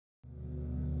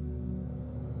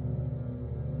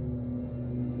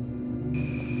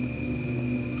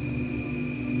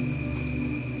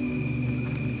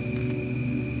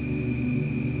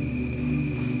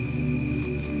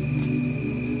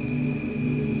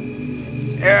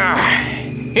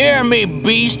Hear me,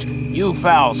 beast, you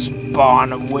foul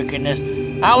spawn of wickedness.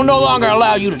 I will no longer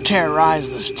allow you to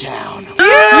terrorize this town.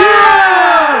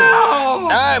 Yeah!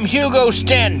 I'm Hugo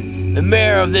Stanton, the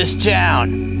mayor of this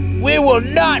town. We will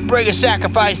not bring a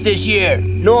sacrifice this year,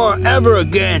 nor ever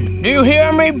again. Do you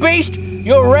hear me, beast?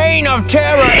 Your reign of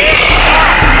terror is...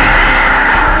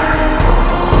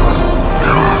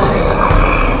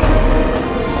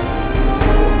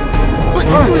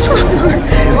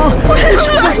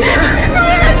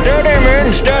 Steady,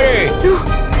 man, steady.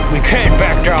 We can't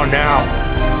back down now.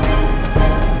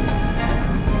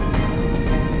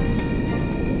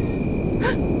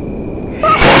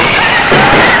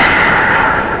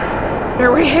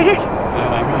 Are we headed?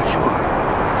 I'm not sure.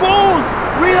 Fools!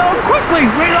 Reload quickly!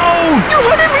 Reload! You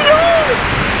had to reload!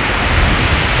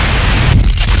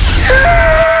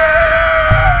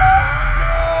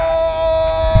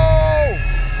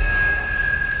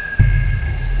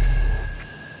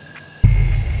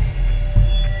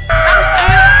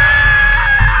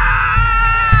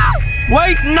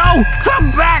 Wait, no!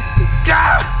 Come back!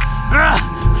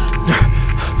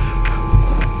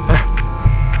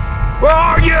 Where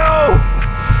are you?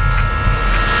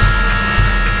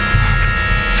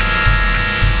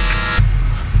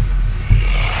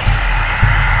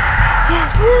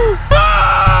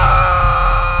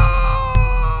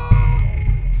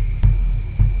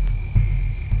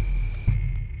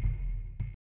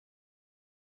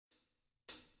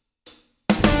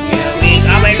 She'll be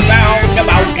coming round the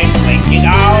mountain when she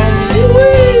comes.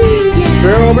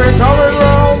 She'll be coming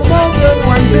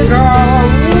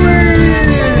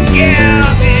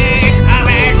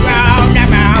round the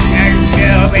mountain.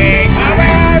 She'll be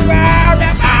coming round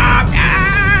the mountain.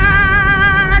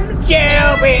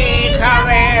 She'll be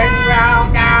coming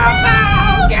round the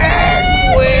mountain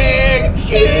when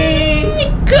she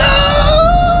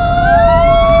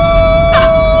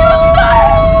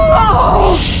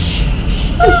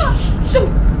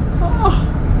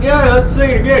Yeah, let's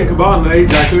sing it again. Come on,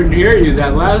 ladies. I couldn't hear you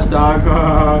that last time.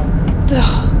 Oh,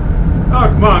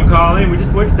 come on, Colleen. We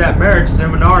just went to that marriage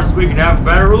seminar so we can have a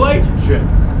better relationship.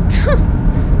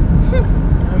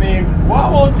 I mean, why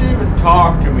won't you even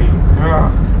talk to me?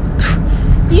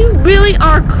 You really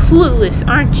are clueless,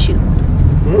 aren't you?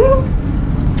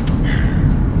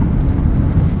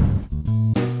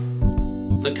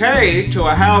 The key to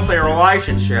a healthy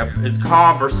relationship is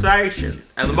conversation.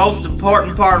 And the most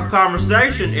important part of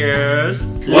conversation is...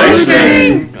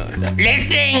 Listening!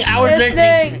 Listening! I was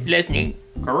listening! Listening.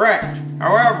 Correct.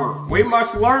 However, we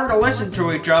must learn to listen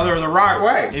to each other the right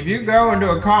way. If you go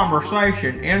into a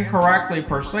conversation incorrectly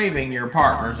perceiving your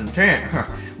partner's intent,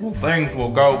 well, things will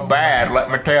go bad,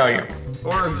 let me tell you.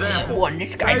 For example,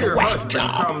 say your husband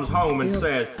comes home and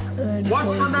says, "What's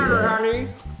for dinner, honey?"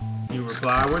 You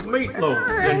reply with meatloaf.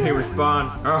 Then he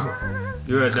responds, "Oh,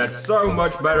 good, that's so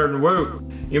much better than woo."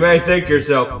 You may think to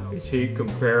yourself, is he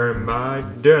comparing my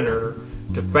dinner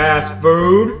to fast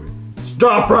food?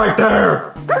 Stop right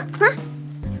there!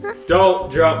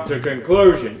 Don't jump to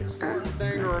conclusions. One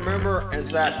thing to remember is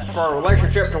that for a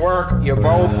relationship to work, you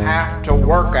both have to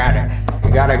work at it.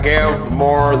 You gotta give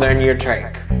more than you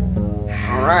take.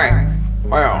 Alright,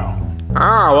 well,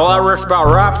 that just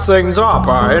about wraps things up.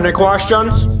 Any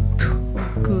questions?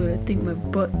 Good, I think my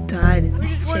butt died in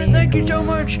this chair. Thank you so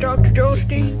much, Dr.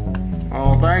 Joesty.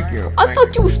 Oh, thank you. I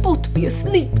thought you were supposed to be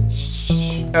asleep.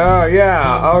 Oh,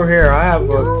 yeah. Oh, here, I have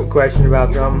a question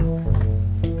about something.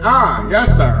 Yes,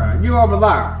 sir. You over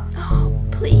there. Oh,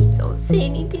 please don't say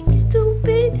anything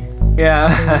stupid.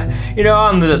 Yeah, you know,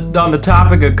 on the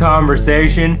topic of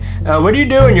conversation, what do you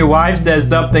do when your wife says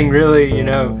something really,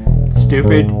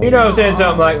 stupid? You know, saying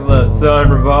something like the sun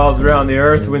revolves around the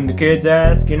earth when the kids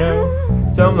ask,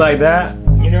 something like that.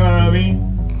 You know what I mean?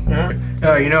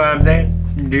 Oh, you know what I'm saying?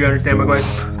 Do you understand my question?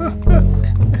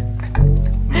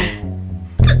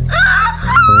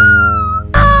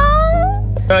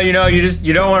 You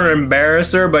don't want to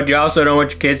embarrass her, but you also don't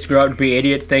want your kids to grow up and be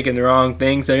idiots thinking the wrong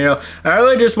thing. So, I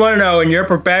really just want to know, in your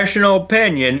professional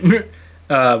opinion,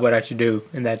 what I should do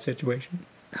in that situation.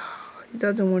 He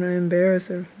doesn't want to embarrass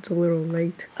her. It's a little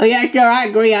late. Oh, yeah, sure, I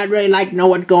agree. I'd really like to know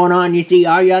what's going on. You see,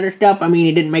 all the other stuff, I mean,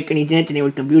 it didn't make any sense and it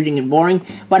was confusing and boring.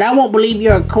 But I won't believe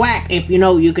you're a quack if,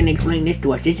 you can explain this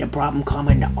to us. It's a problem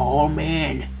common to all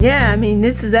men. Yeah, I mean,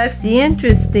 this is actually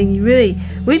interesting.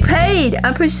 We paid.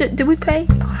 I'm pretty sure, did we pay?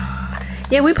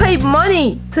 Yeah, we paid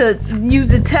money to you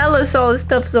to tell us all this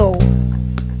stuff, so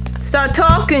start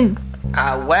talking.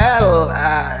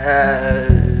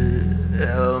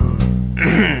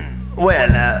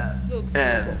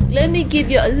 Let me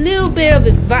give you a little bit of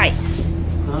advice.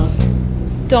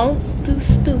 Don't do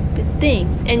stupid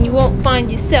things, and you won't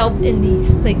find yourself in these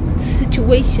like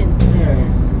situations.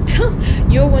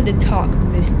 You're one to talk,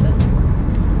 mister.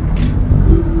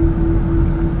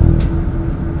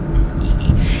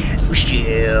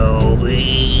 Shelby.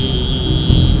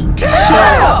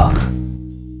 Shut up!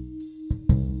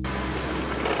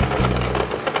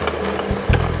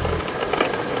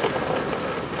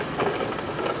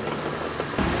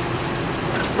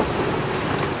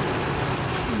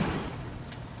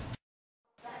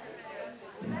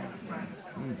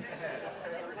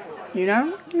 You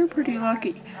know, you're pretty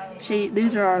lucky. See,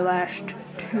 these are our last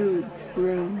 2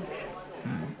 rooms.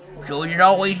 So is it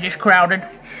always this crowded?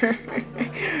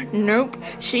 Nope.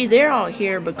 See, they're all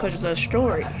here because of the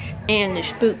stories and the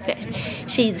Spook Fest.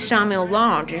 See, the Sawmill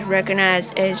Lodge is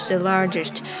recognized as the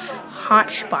largest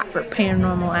hotspot for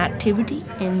paranormal activity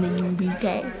in the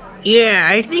UK. Yeah,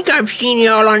 I think I've seen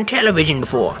y'all on television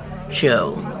before.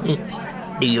 So,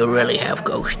 do you really have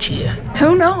ghosts here?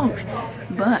 Who knows?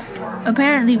 But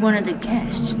apparently one of the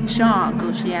guests saw a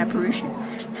ghostly apparition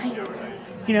last night.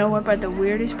 You know what, but the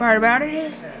weirdest part about it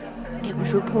is, it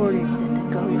was reported that the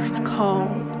ghost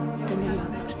called the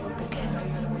names of the guests.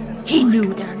 He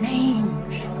knew their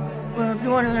names. Well, if you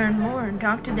want to learn more and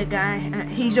talk to the guy,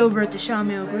 he's over at the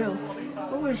Sawmill Grill.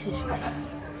 What was his name?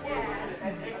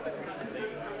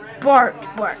 Bart.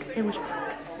 It was Bart.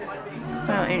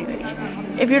 Well, anyways,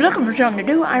 if you're looking for something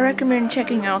to do, I recommend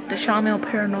checking out the Sawmill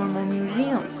Paranormal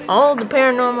Museum. All the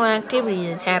paranormal activity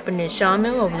that's happened in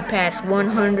Sawmill over the past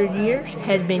 100 years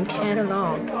has been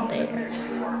cataloged there.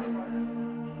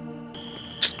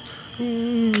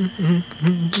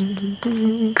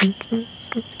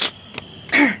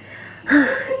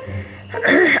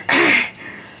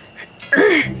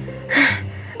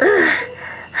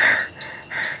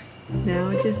 Now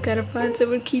I just gotta find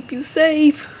someone to keep you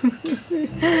safe.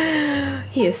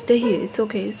 Here, stay here. It's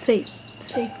okay. It's safe.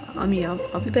 It's safe. I'll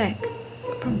be back.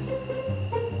 I promise.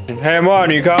 Hey,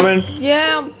 Martin, you coming?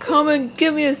 Yeah, I'm coming.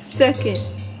 Give me a second.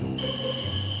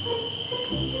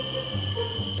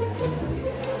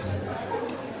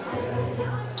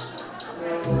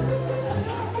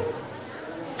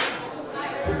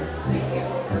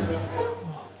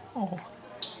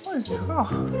 What is it? Oh.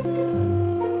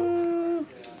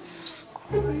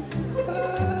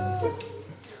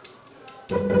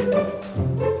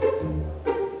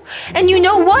 And you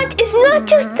know what? It's not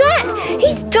just that.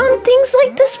 He's done things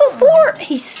like this before.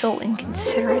 He's so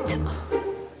inconsiderate.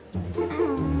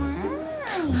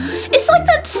 It's like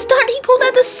that stunt he pulled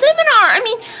at the seminar. I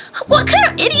mean, what kind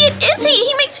of idiot is he?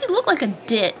 He makes me look like a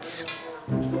ditz.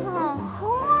 Oh,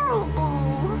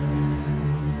 horrible.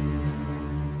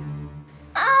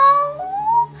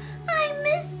 Oh, I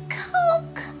miss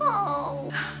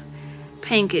Coco.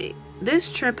 Pancake,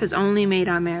 this trip has only made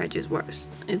our marriages worse,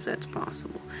 if that's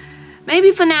possible.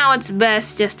 Maybe for now it's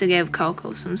best just to give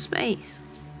Coco some space.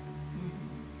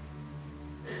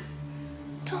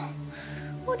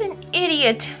 What an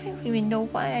idiot. I don't even know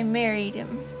why I married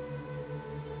him.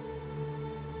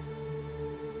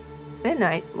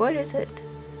 Midnight, what is it?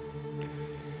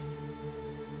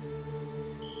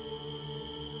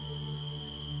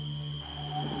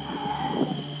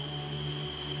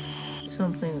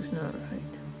 Something's not right.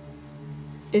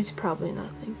 It's probably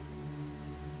nothing.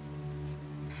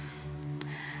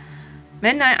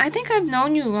 Midnight, I think I've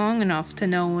known you long enough to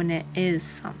know when it is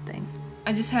something.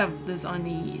 I just have this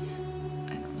unease.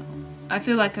 I don't know. I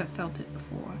feel like I've felt it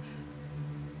before.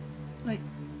 Like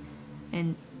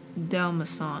in Del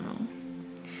Masano.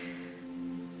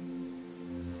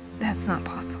 That's not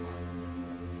possible.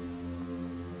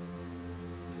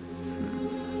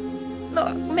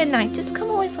 Look, Midnight, just come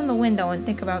away from the window and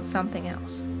think about something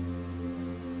else.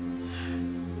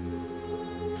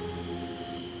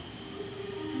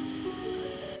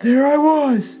 There I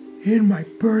was, in my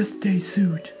birthday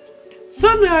suit.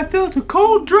 Suddenly I felt a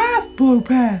cold draft blow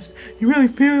past. You really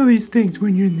feel these things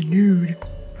when you're in the nude.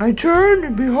 I turned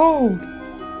and behold,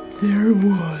 there it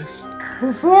was.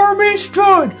 Before me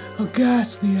stood a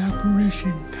ghastly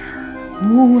apparition.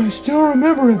 Oh, I still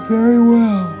remember it very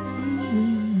well.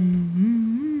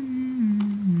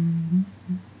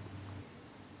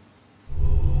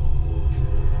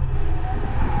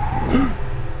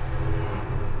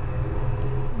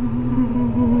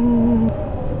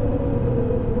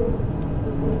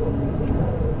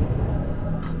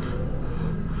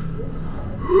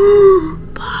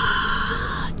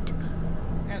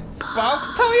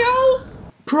 Spoke to you?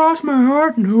 Cross my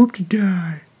heart and hope to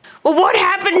die. Well, what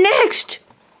happened next?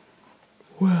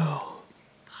 Well.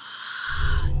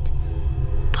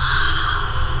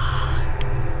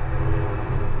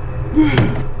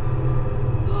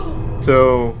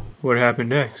 So, what happened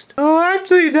next. Oh,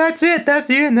 actually, that's it. That's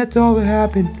the end. That's all that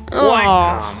happened. What?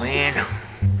 Oh, man.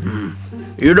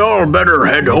 You'd all better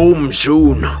head home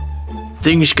soon.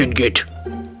 Things can get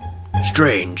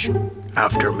strange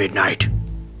after midnight.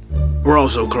 We're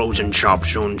also closing shop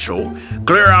soon, so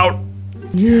clear out.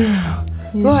 Yeah,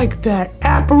 like that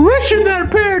apparition that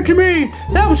appeared to me.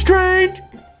 That was strange.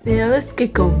 Yeah, let's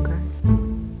get going, guys.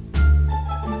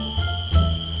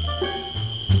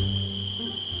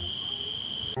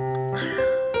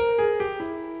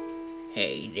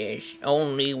 Hey, there's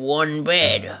only one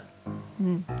bed.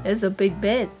 That's a big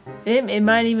bed. It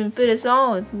might even fit us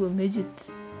all if we were midgets.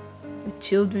 With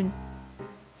children.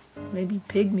 Maybe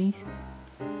pygmies.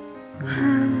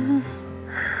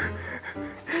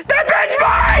 That bed's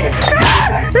mine!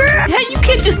 Hey, you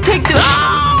can't just take the.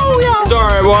 Oh, yeah.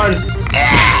 Sorry, everyone.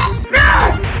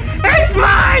 It's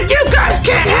mine! You guys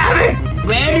can't have it!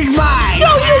 Bed is mine.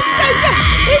 No, you take that.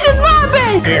 This is my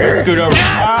bed. Scoot over.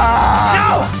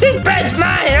 No! This bed's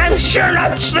mine, and I'm sure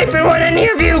not sleeping with any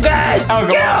of you guys! Oh,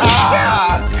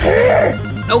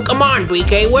 Oh, come on,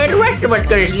 BK. Where the rest of us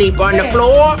gonna sleep on the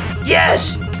floor?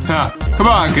 Yes! Come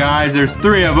on, guys. There's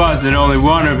 3 of us and only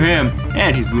 1 of him.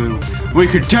 And he's little. We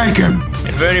could take him.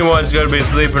 If anyone's gonna be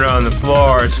sleeping on the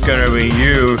floor, it's gonna be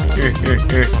you.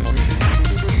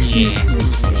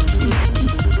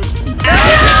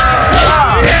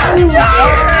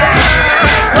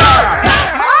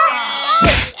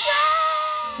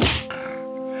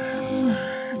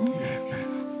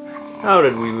 How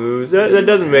did we lose? That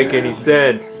doesn't make any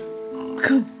sense.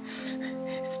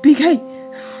 It's BK.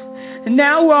 And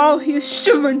now we're all here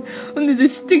shivering under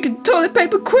this stinking toilet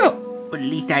paper quilt. But at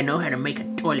least I know how to make a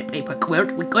toilet paper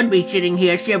quilt. We could be sitting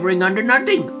here shivering under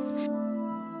nothing.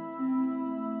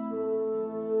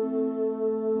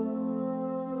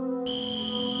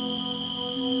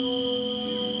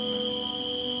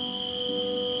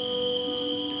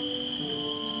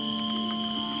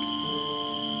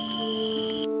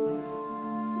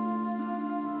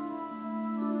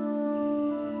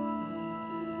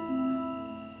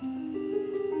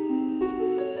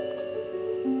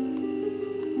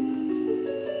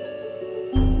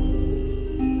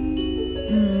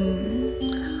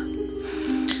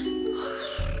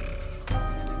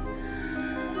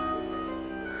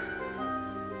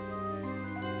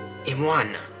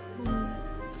 M1,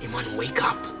 wake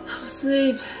up. I'm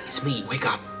asleep. It's me, wake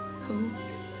up. Who?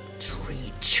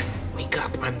 Reach, wake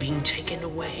up, I'm being taken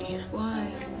away.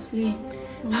 Why? I'm asleep.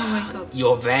 I wanna wake up.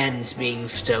 Your van's being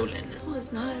stolen. No,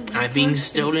 it's not. I'm being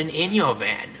stolen in your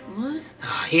van. What?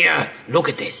 Here, look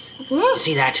at this. What? You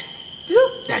see that?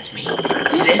 What? That's me.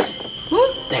 See this?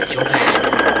 What? That's your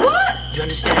van. What? Do you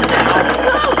understand now?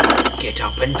 No! Get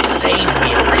up and save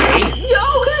me, okay?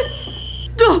 Yeah, okay.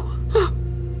 No.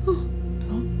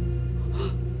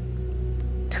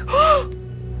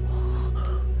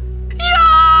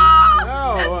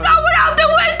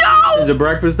 Is it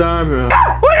breakfast time?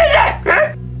 What is it? Huh?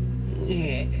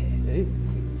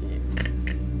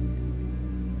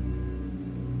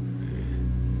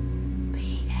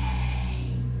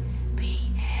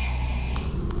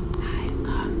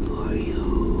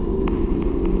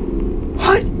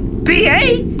 What?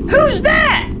 B.A.? Who's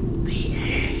that?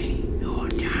 Your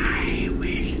time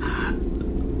is up.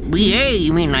 BA,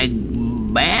 you mean like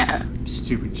bear?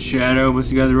 Stupid shadow must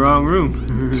have got the wrong room.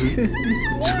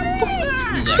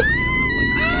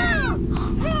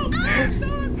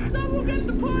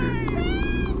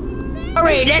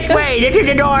 Hurry, this way. This is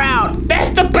the door out.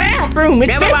 That's the bathroom. It's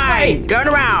Never this mind. way. Turn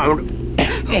around.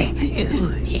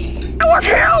 I was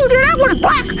held and I was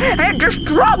black and just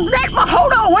drugged that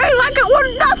Mahona away like it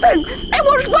was nothing. It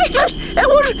was weightless. It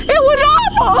was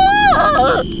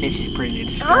awful. This is pretty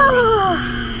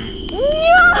disturbing.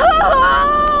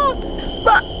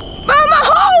 But my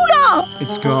Mahona!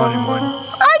 It's gone in one.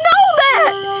 I know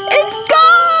that. It's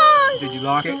gone. Did you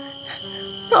lock it?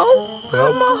 No,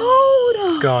 my Mahona.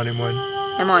 It's gone in one.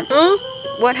 Come on.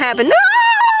 What happened? No!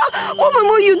 Woman,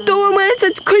 what are you doing wearing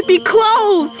such creepy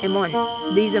clothes? M1,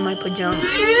 these are my pajamas.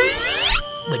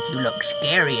 But you look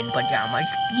scary in pajamas.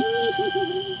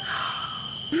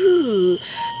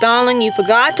 Darling, you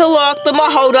forgot to lock the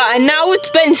Mahona and now it's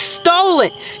been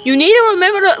stolen. You need to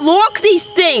remember to lock these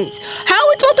things. How are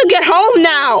we supposed to get home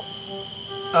now?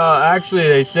 Actually,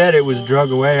 they said it was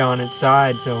drug away on its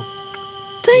side, so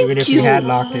Thank even if you. we had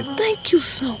locked it. Thank you,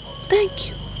 Snow. Thank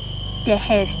you. That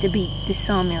has to be the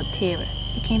Sawmill terror.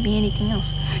 It can't be anything else.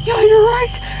 Yeah, you're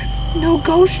right. No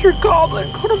ghost or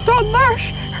goblin could have done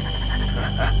this.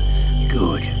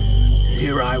 Good. And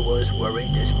here I was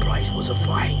worried this place was a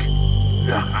fake.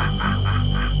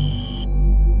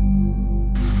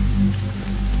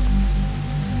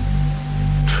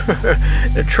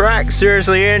 The track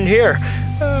seriously end here.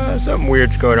 Something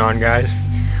weird's going on, guys.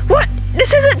 What?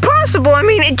 This isn't possible. I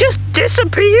mean, it just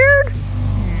disappeared?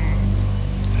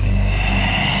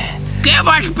 Give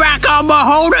us back our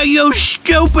beholder, you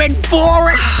stupid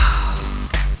forest!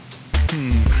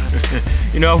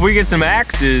 You know, if we get some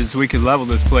axes, we could level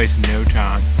this place in no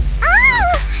time.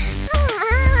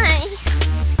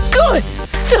 Good!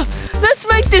 Let's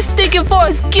make this stinking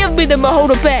forest give me the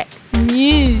beholder back.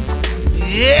 Yeah!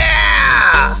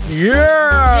 Yeah!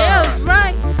 Yeah, that's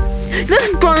right. Let's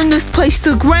burn this place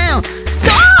to the ground.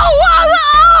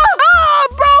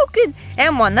 Broken!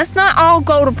 M1, let's not all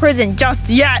go to prison just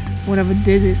yet. Whatever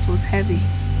did this was heavy.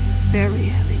 Very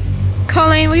heavy.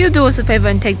 Colleen, will you do us a favor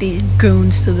and take these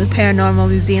goons to the Paranormal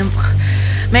Museum?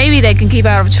 Maybe they can keep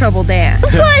out of trouble there.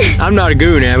 What? I'm not a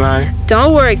goon, am I?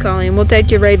 Don't worry, Colleen. We'll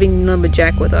take your raving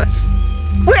lumberjack with us.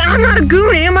 Wait, I'm not a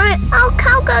goon, am I? Oh,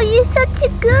 Coco, you're such a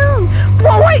goon.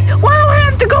 Well, wait, why do I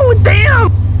have to go with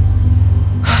them?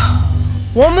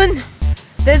 Woman,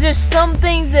 there's just some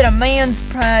things that a man's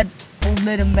pride won't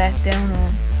let him back down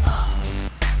on.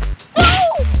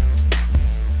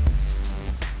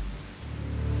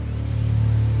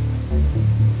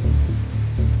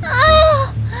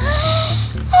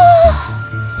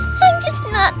 I'm just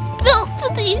not built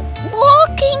for these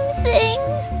walking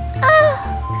things.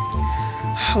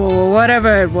 Well,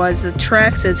 whatever it was, the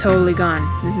tracks are totally gone.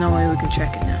 There's no way we can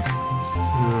check it now.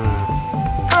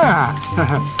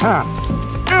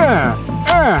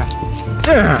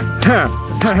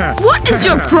 What is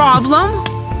your problem?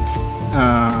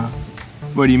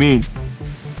 What do you mean?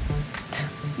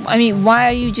 I mean, why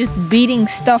are you just beating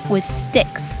stuff with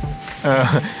sticks?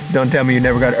 Don't tell me you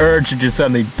never got urged to just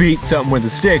suddenly beat something with a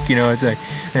stick. You know, it's like,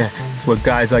 it's what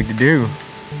guys like to do.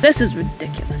 This is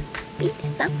ridiculous. Beat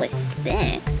stuff with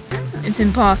sticks. It's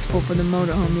impossible for the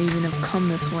motorhome to even have come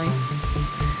this way.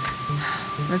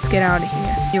 Let's get out of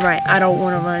here. You're right, I don't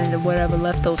want to run into whatever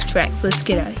left those tracks. Let's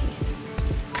get out of here.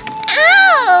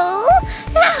 Ow!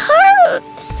 That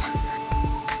hurts.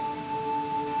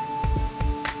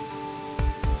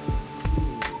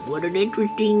 What an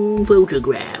interesting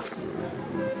photograph.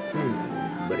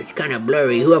 But it's kind of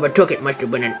blurry. Whoever took it must have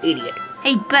been an idiot.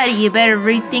 Hey, buddy, you better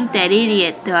rethink that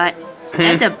idiot thought.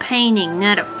 That's a painting,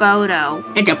 not a photo.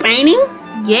 It's a painting?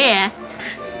 Yeah.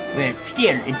 Well,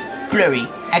 still, it's blurry.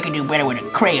 I could do better with a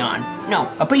crayon. No,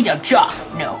 a piece of chalk.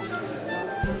 No.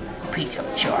 A piece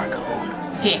of charcoal.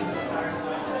 Here.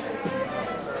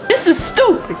 This is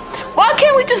stupid. Why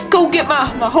can't we just go get my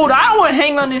holder? I don't want to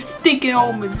hang on this stinking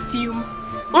old museum.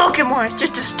 Look, M1, it's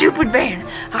just a stupid van.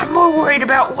 I'm more worried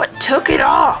about what took it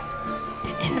off.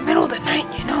 In the middle of the night,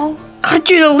 you know? Aren't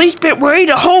you the least bit worried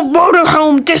the whole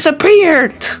motorhome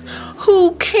disappeared?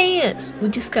 Who cares? We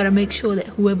just gotta make sure that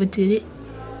whoever did it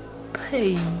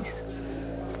pays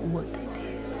for what they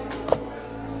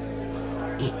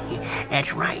did.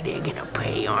 That's right, they're gonna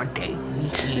pay, aren't they?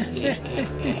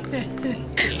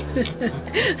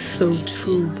 So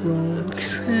true, bro.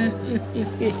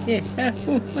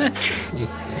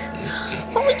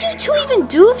 What would you two even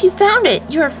do if you found it?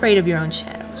 You're afraid of your own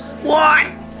shadows. What?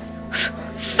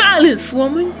 Silence,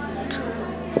 woman.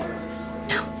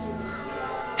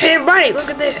 Hey, everybody, look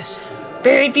at this.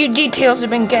 Very few details have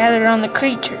been gathered on the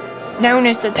creature, known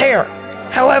as the Terror.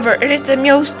 However, it is the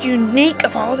most unique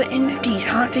of all the entities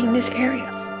haunting this area.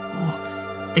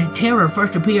 The Terror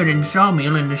first appeared in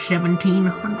Sawmill in the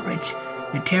 1700s.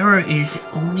 The Terror is the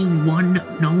only one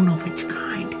known of its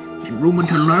kind, and rumored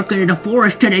to lurk in the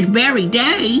forest to this very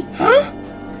day. Huh?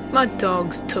 My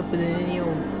dog's tougher than any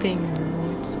old thing in the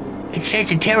woods. It says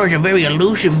the Terror is a very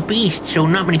elusive beast, so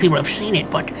not many people have seen it,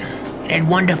 but it has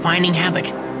one defining habit.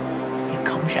 It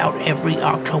comes out every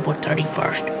October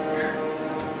 31st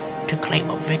to claim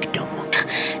a victim.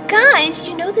 Guys,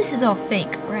 you know this is all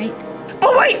fake, right?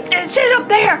 But wait, it says up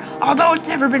there, although it's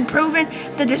never been proven,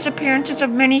 the disappearances of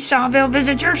many Sawmill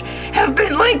visitors have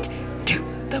been linked to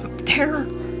the Terror.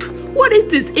 What is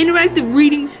this interactive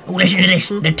reading? Listen to this.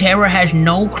 The Terror has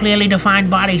no clearly defined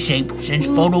body shape, since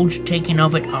photos taken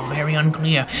of it are very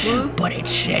unclear. But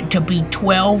it's said to be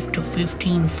 12 to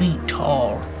 15 feet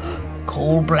tall,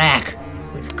 coal black,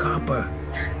 with copper,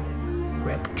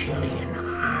 reptilian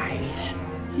eyes.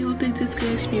 You don't think this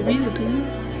could actually be real, do you?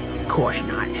 Of course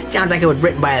not. Sounds like it was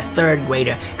written by a third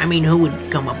grader. I mean, who would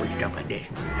come up with stuff like this?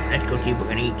 Let's go see if we're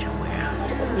gonna eat somewhere.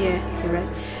 Yeah, you're right.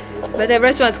 But that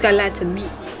restaurant's got lots of meat.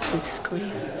 Let's go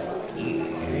here.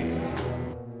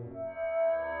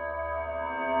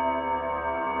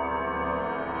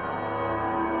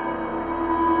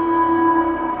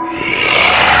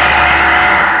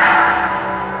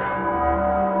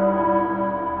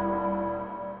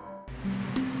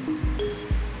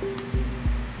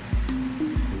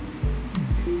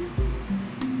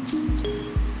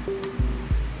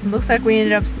 Looks like we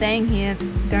ended up staying here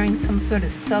during some sort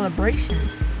of celebration.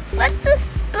 What's a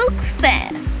spook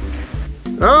fest?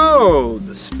 Oh,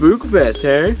 the Spook Fest,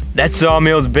 eh? That's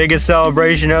Sawmill's biggest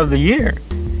celebration of the year.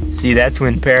 See, that's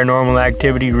when paranormal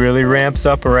activity really ramps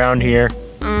up around here.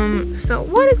 So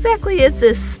what exactly is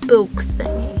this spook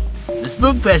thingy? The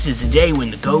Spook Fest is the day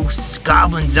when the ghosts,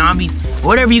 goblins, zombies,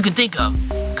 whatever you can think of,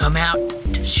 come out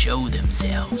to show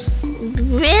themselves.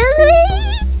 Really?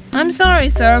 I'm sorry,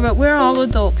 sir, but we're all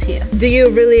adults here. Do you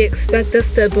really expect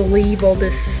us to believe all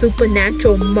this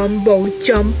supernatural mumbo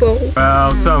jumbo?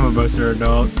 Well, some of us are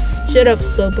adults. Shut up,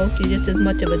 Slowpoke. You're just as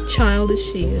much of a child as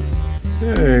she is.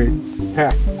 Hey.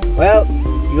 Well,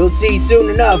 you'll see soon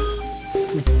enough.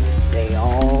 They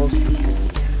all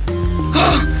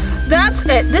That's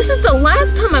it. This is the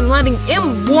last time I'm letting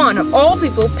M1 of all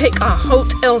people pick a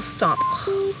hotel stop.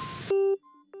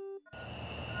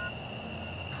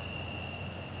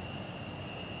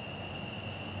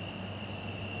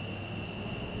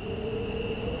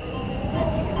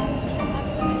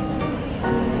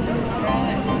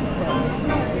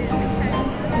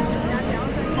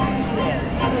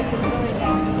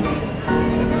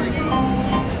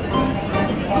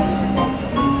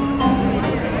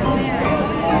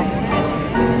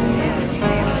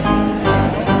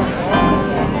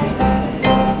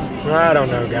 I don't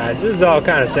know, guys. This is all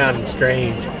kind of sounding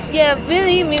strange. Yeah,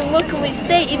 really, I mean, what can we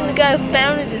say? Even the guy who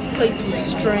founded this place was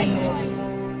strange.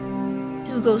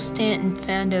 Hugo Stanton,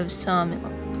 founder of Sawmill.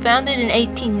 Founded in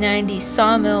 1890,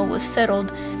 Sawmill was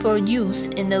settled for use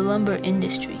in the lumber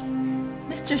industry.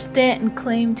 Mr. Stanton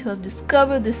claimed to have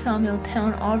discovered the sawmill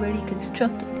town already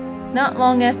constructed. Not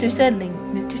long after settling,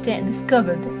 Mr. Stanton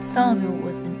discovered that Sawmill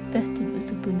was infested with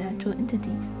supernatural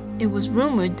entities. It was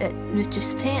rumored that Mr.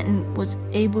 Stanton was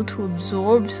able to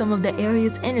absorb some of the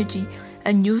area's energy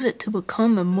and use it to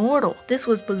become immortal. This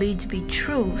was believed to be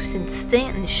true since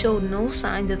Stanton showed no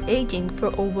signs of aging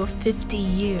for over 50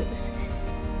 years.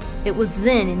 It was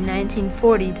then in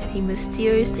 1940 that he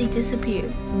mysteriously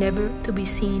disappeared, never to be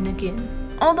seen again.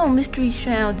 Although mystery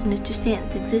shrouds Mr.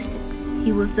 Stanton's existence,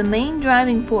 he was the main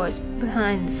driving force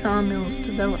behind the Sawmill's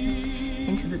development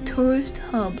into the tourist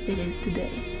hub it is today.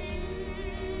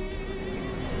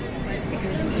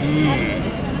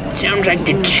 Sounds like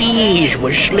the cheese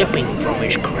was slipping from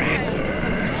his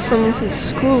cracker. Some of his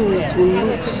screws were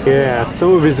loose. Yeah,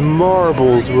 some of his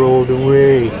marbles rolled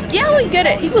away. Yeah, we get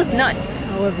it. He was nuts.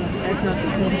 However, that's not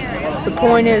the point. The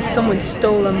point is someone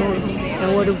stole our motorhome.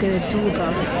 And what are we gonna do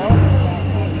about it?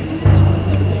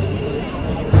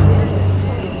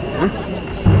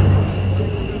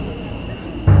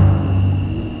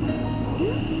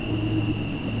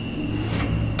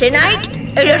 Tonight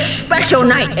is a special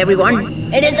night, everyone.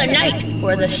 It is a night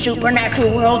where the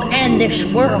supernatural world and this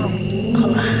world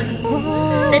collide.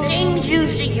 The things you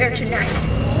see here tonight,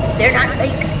 they're not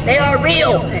fake. They are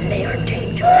real, and they are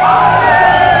dangerous.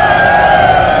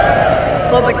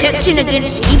 For protection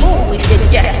against evil, we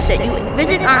suggest that you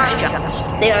visit our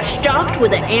shops. They are stocked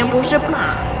with an ample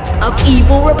supply of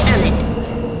evil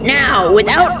repellent. Now,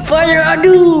 without further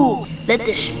ado, let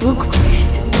the Spook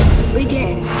Fest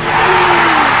begin.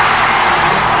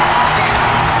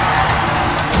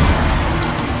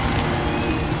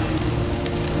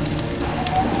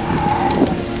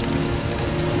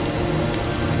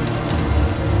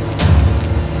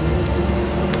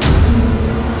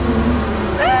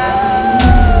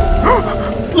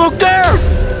 Look there!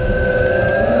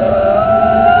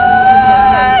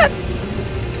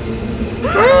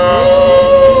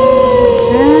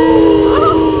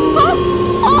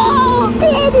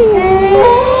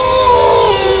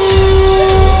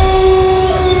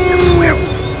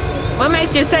 What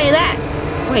makes you say that?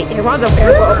 Wait, there was a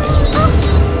werewolf.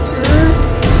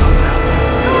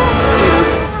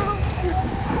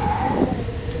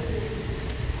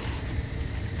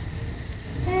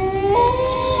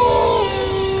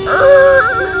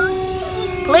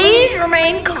 Please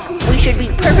remain calm. We should be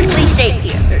perfectly safe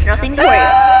here. There's nothing to worry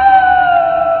about.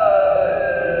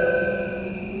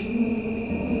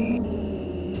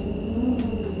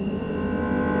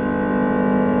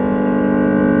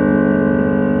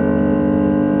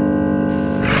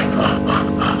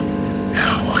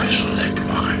 Now I select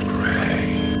my prey.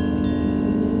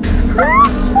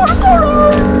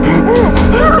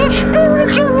 The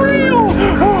spirits are real!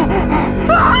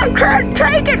 I can't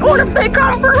take it! What if they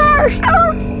come for us?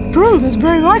 True, that's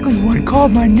very likely. One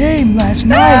called my name last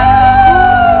night.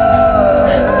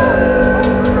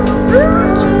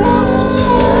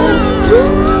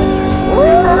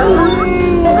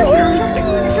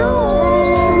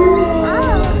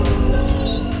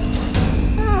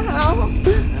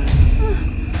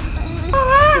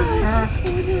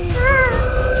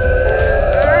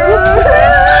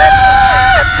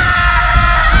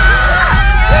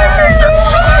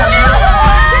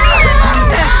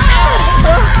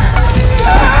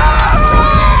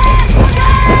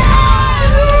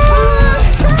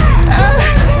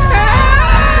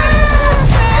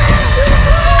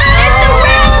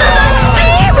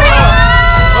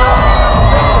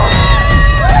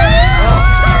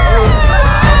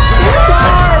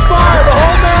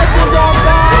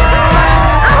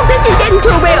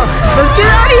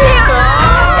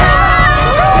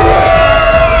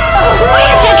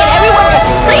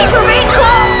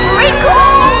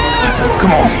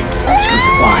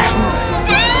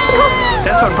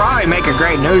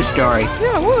 true story.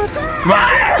 Yeah, what?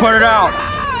 Put it out.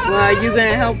 Well, are you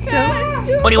gonna help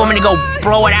too? What, do you want me to go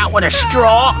blow it out with a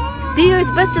straw? Dear,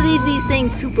 it's best to leave these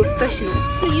things to professionals.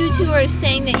 So you two are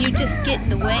saying that you just get in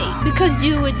the way because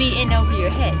you would be in over your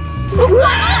head.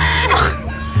 What?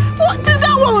 Dude,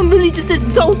 that woman really just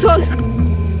insult us.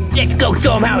 Let's go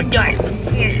show him how it's done.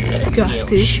 Got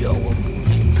this. Show him.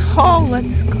 Oh,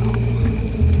 let's go.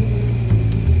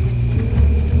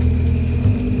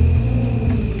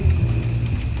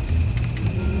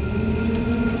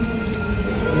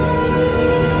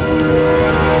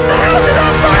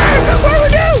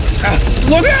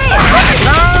 Look out!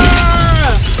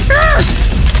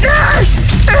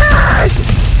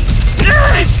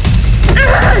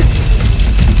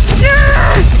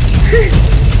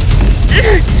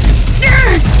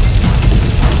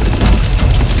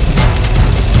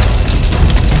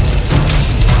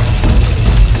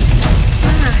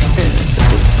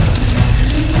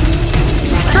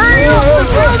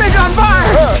 Building's on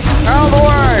fire! Out of the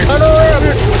way! Out of the way!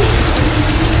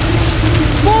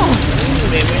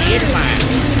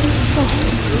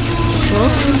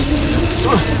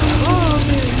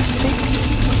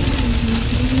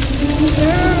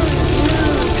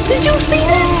 Did you see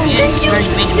that? Did you?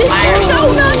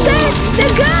 No, not that. The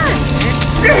gun.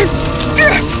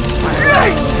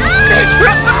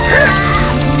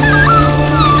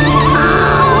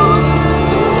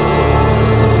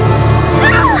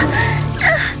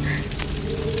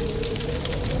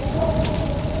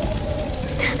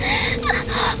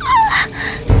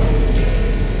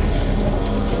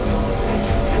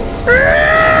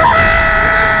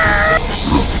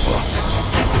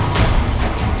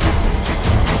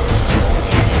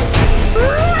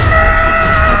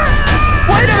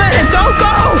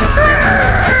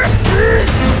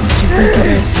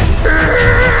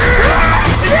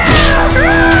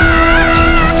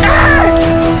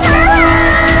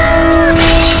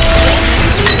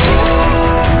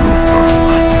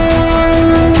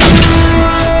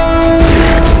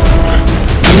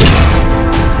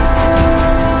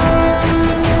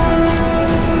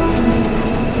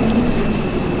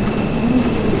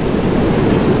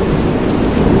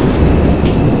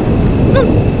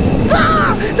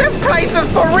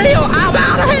 For real, I'm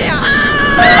out of here!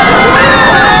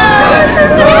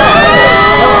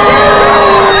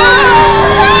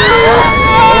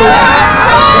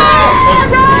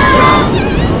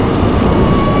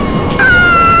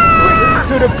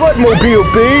 To the Buttmobile,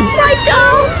 babe! Right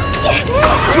down!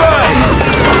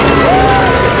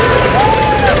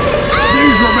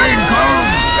 Please remain calm.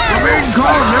 Remain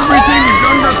calm. Everything is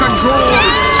under control.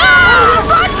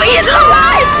 Buttby is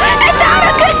alive! It's out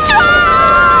of control!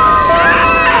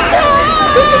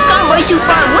 This has gone way too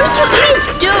far. What did you idiots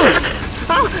do?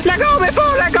 Oh, let go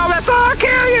before I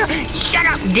kill you! Shut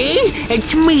up, D!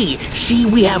 It's me. See,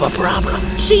 we have a problem.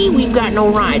 See, we've got no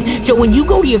ride. So when you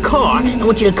go to your car, I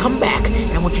want you to come back,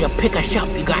 and I want you to pick us up.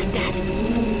 You got that?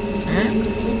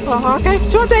 Huh? Okay,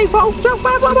 sure thing, folks. Sure,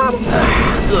 blah, blah, blah.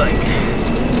 Good.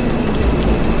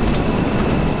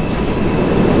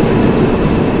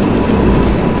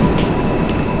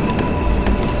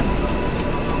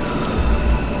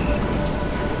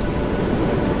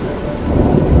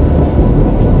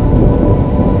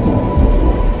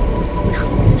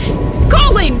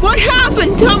 What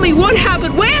happened? Tell me what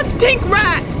happened. Where's Pink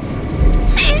Rat?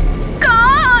 She's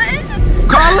gone.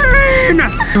 Colleen!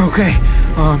 Okay.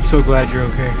 Oh, I'm so glad you're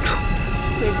okay.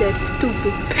 Where'd that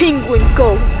stupid penguin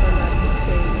go?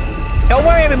 Don't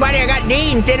worry, everybody. I got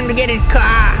Dean. Send him to get his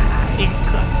car.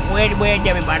 Where's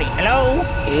everybody? Hello?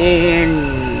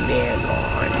 And they're gone.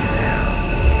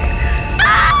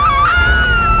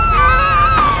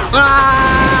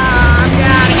 I'm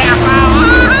down here,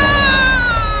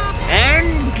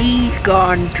 and he's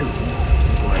gone too.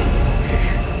 Great.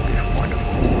 Just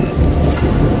wonderful.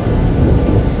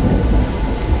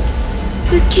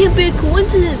 This can't be a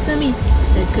coincidence. I mean,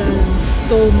 that guy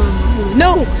stole my money.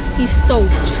 No, he stole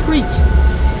treats.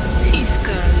 He's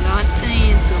got a lot to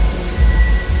answer for.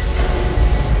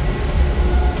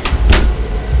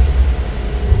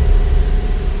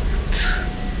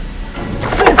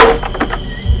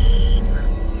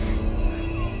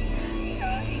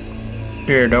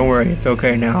 Here, don't worry. It's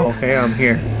okay now, okay? I'm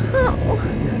here. Oh.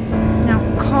 Now,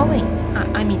 Colleen,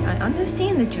 I mean, I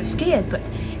understand that you're scared, but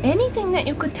anything that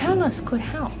you could tell us could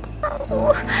help.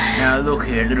 Now, look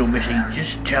here, little missy.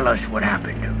 Just tell us what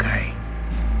happened, okay?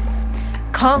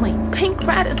 Colleen, Pink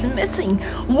Rat is missing.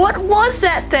 What was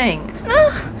that thing?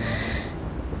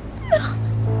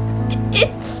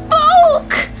 It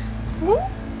spoke.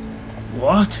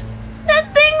 What?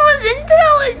 That thing was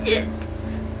intelligent.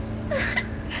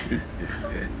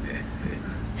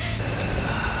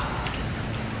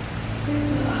 So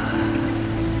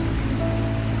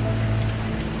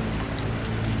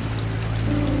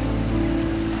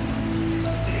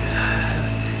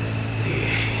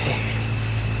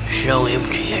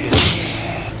empty in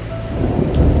here.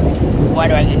 Why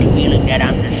do I get the feeling that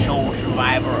I'm the sole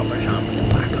survivor of a zombie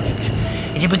apocalypse?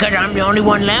 Is it because I'm the only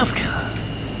one left?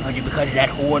 Or is it because of that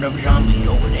horde of zombies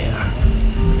over there?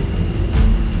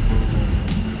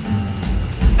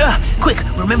 Quick,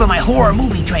 remember my horror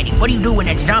movie training. What do you do when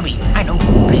it's a zombie? I know,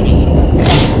 play dead.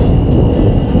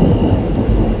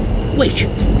 Wait,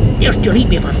 they'll still eat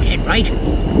me if I'm dead, right?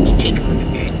 Let's take it.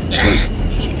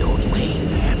 This is the only way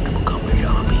I have to become a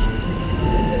zombie.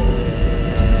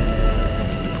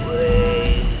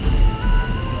 Pray.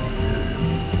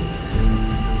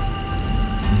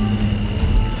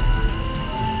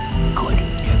 Good,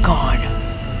 they're gone.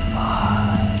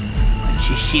 But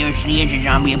this seriously is a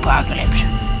zombie apocalypse.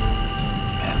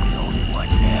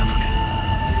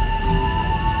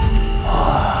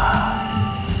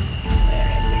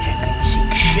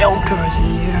 Shelter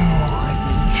here, at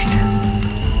least.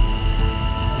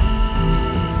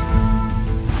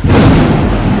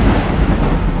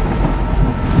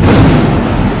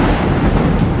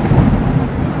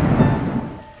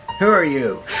 Who are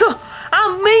you? So,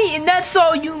 I'm me, and that's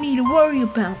all you need to worry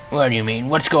about. What do you mean?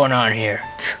 What's going on here?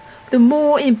 The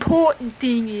more important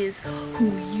thing is who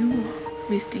you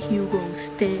are, Mr. Hugo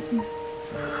Stanton.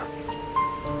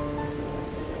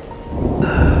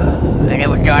 I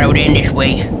never thought it would end this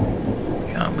way.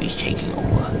 Zombies taking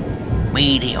over.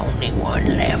 Me, the only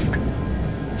one left.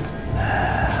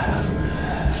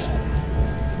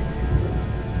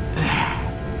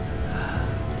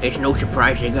 It's no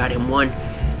surprise they got him one.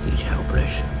 He's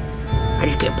helpless. I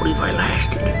just can't believe I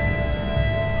lasted.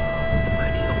 Am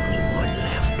I the only one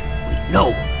left? Wait,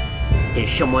 no!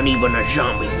 There's someone even a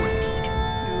zombie would need.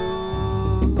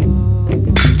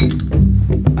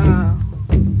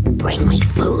 Bring me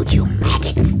food, you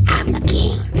maggots. I'm the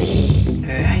king.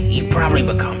 You've probably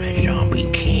become a zombie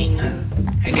king.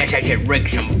 I guess I should rig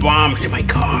some bombs to my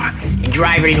car and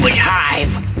drive it into its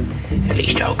hive. At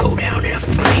least I'll go down in a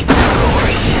flame of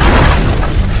glory.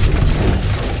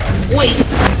 Wait!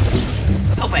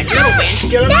 Oh, that little man's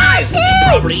still alive.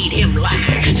 I'll probably eat him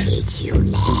last. Eat you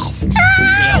last.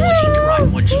 They always eat the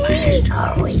rotten ones last.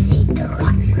 Always eat the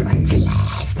rotten ones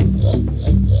last.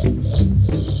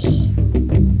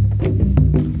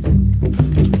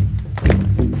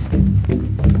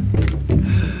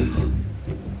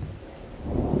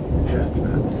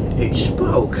 It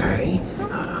spoke, eh?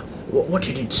 What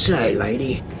did it say,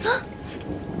 lady? I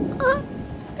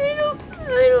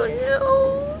don't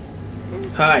know.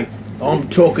 Hi, I'm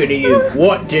talking to you.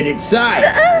 What did it say?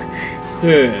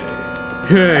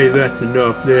 Hey, that's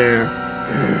enough there.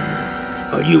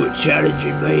 Are you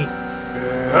challenging me?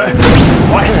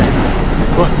 What?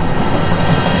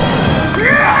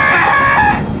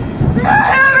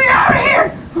 Let me out of here!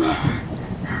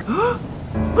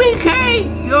 BK,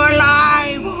 you're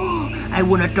alive! I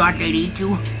wouldn't have thought they'd eat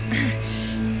you.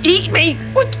 Eat me?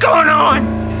 What's going on?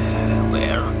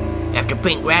 Well, after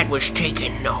Pink Rat was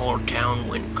taken, the whole town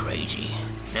went crazy.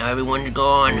 Now everyone's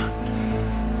gone.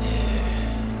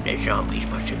 The zombies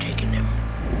must have taken them.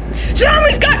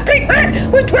 Zombies got Pink Rat!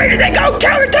 Which way did they go?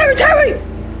 Tell me!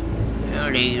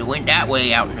 Well, they went that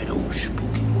way out into those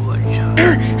spooky woods.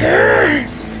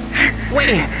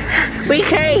 Wait,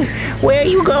 BK, where are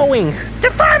you going?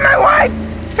 To find my wife!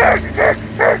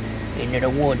 Into the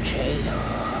woods, eh?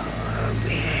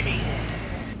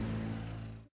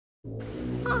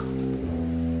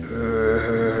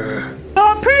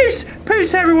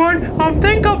 Peace, everyone.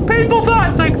 Think of peaceful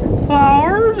thoughts like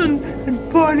flowers and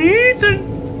bunnies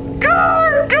and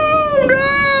cartoon.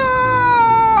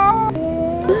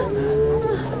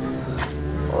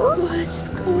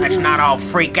 Let's not all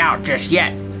freak out just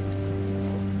yet.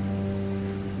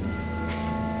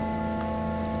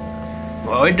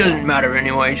 Well, it doesn't matter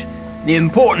anyways. The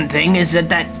important thing is that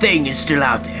that thing is still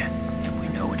out there. And we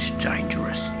know it's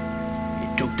dangerous.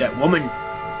 It took that woman,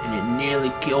 and it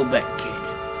nearly killed that kid.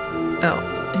 Oh,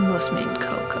 it must mean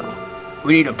Coco.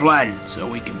 We need a plan so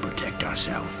we can protect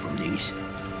ourselves from these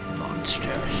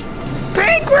monsters.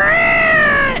 Pink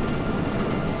Rat!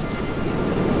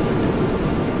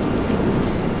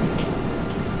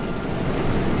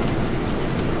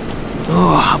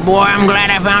 Oh, boy, I'm glad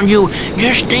I found you.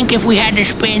 Just think if we had to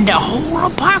spend the whole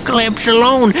apocalypse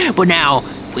alone. But now,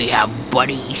 we have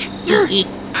buddies.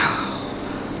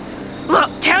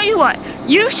 Look, tell you what.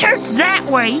 You search that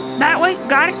way,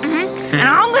 got it? Mm-hmm. And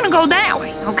I'm gonna go that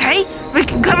way, okay? We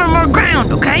can cover more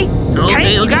ground, okay?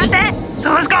 Okay, you got that?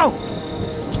 So let's go.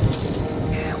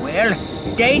 Well,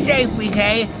 Stay safe,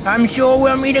 PK. I'm sure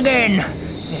we'll meet again.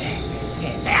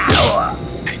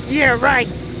 Yeah, right.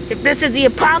 If this is the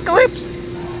apocalypse,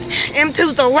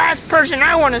 M2's the last person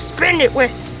I want to spend it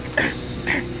with.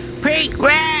 Pink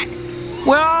Rat,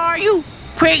 where are you?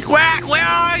 Pink Rat, where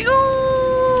are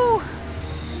you?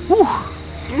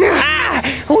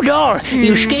 Hold on,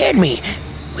 you scared me.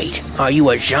 Wait, are you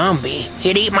a zombie?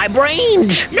 It ate my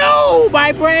brains. No,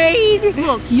 my brain.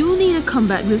 Look, you need to come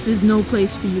back. This is no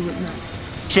place for you at night.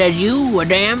 Says you, a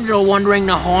damsel wandering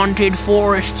the haunted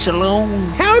forests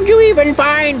alone. How'd you even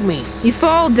find me? You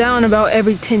fall down about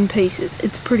every 10 paces.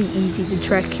 It's pretty easy to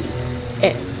track you.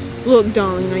 Look,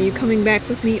 darling, are you coming back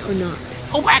with me or not?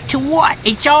 Go back to what?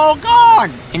 It's all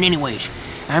gone. And anyways,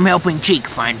 I'm helping Cheek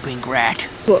find Pink Rat.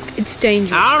 Look, it's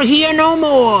dangerous. I'll hear no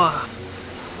more.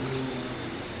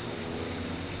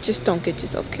 Just don't get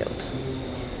yourself killed.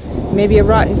 Maybe a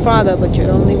rotten father, but you're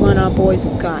the only one our boys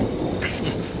have got.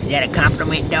 Is that a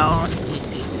compliment, dog?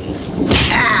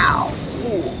 Ow!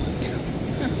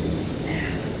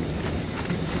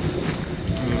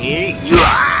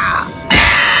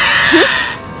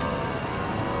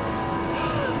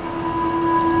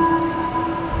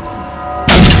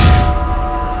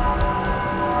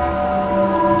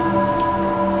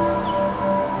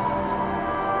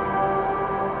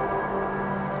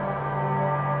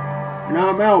 And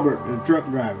I'm Albert, the truck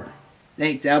driver.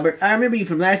 Thanks, Albert. I remember you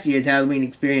from last year's Halloween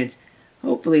experience.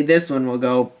 Hopefully this one will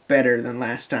go better than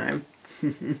last time.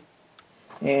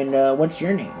 And what's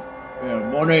your name?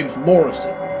 My name's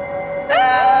Morrison.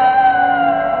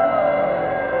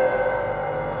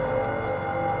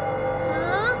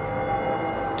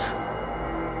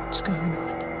 What's going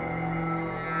on?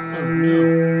 Oh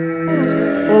no.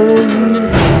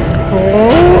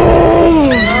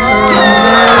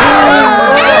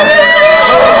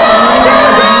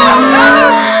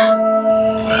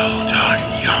 Well done,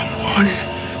 young one,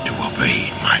 to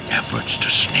evade my efforts to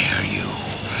snare you.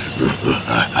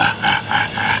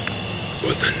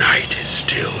 But the night is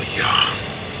still young.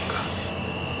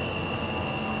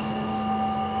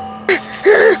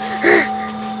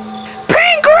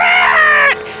 Pink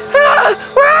Rat!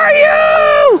 Where are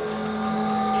you?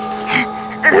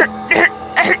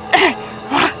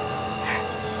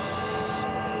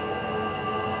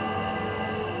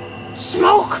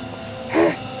 Smoke!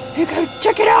 You gotta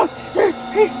check it out!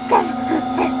 Come!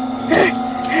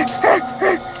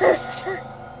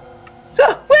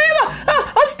 Where am I?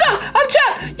 I'm stuck! I'm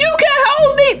trapped! You can't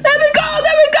hold me! Let me go!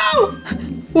 Let me go!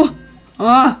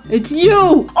 It's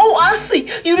you! Oh, I see!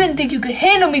 You didn't think you could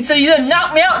handle me, so you done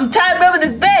knocked me out and tied me up in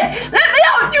this bed! Let me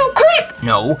out, you creep!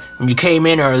 No, when you came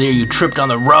in earlier, you tripped on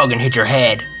the rug and hit your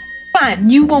head. Fine,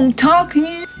 you won't talk.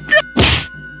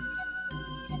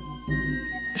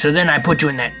 So then I put you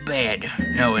in that bed.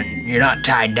 No, and you're not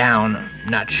tied down. I'm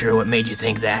not sure what made you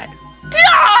think that.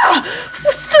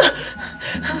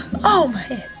 Oh, my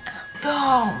head.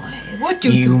 Oh, my head. What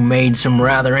You made some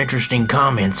rather interesting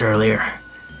comments earlier.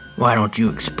 Why don't you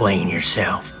explain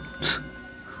yourself?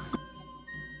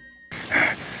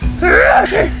 What?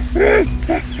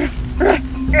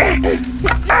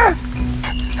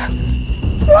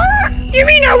 You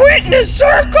mean I went in a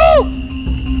circle?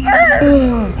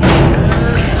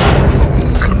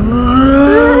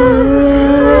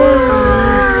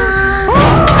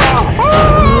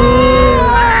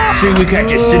 See, we can't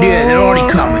just sit here. They're already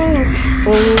coming.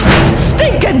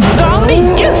 Stinking zombies!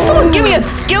 Give me a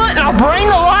skillet and I'll brain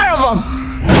the lot of them!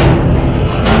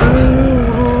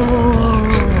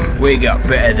 We got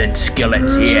better than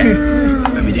skillets here.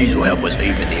 Maybe these will help us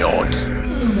even the odds.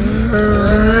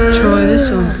 Try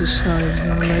this on for size,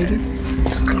 young lady.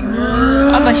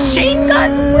 A machine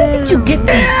gun? Where did you get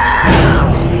that?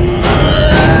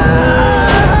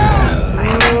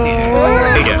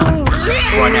 Peter,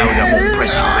 right now we got more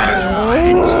pressing matters on our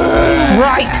hands.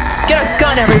 Right! Get a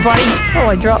gun, everybody! Oh,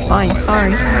 I dropped mine,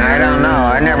 sorry. I don't know.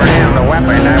 I never handled a weapon.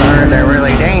 I've heard they're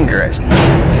really dangerous. These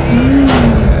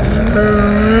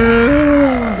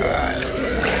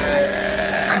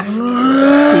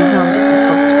zombies are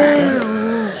supposed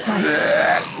to be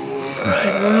dead.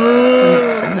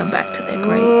 Let's send them back to their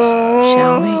graves,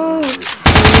 shall we?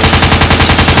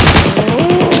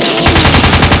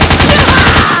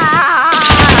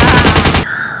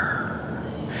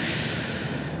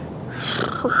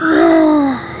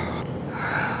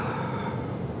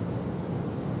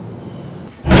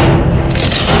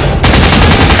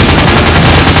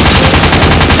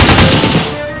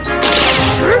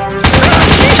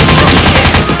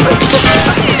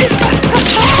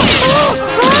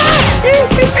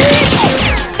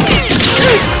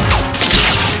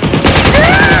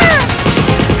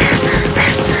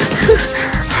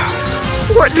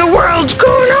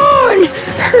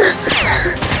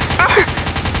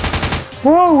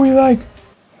 we, like,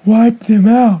 wipe them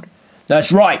out?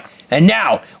 That's right. And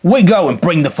now, we go and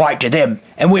bring the fight to them,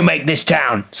 and we make this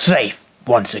town safe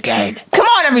once again. Come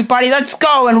on, everybody, let's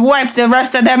go and wipe the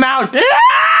rest of them out.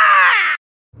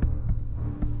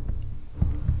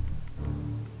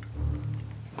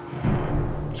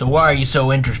 So why are you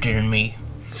so interested in me?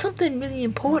 Something really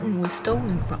important was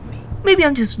stolen from me. Maybe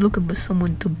I'm just looking for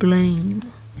someone to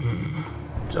blame.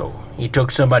 So, he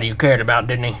took somebody you cared about,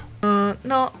 didn't he?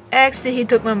 No, actually he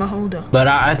took my Maholder. But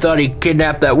I thought he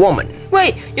kidnapped that woman.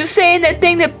 Wait, you're saying that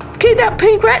thing that kidnapped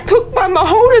Pink Rat took my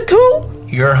Maholder too?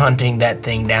 You're hunting that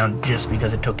thing down just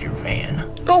because it took your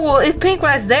van. Oh, well, if Pink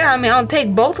Rat's there, I mean, I'll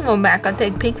take both of them back. I'll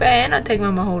take Pink Rat and I'll take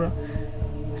my Maholder.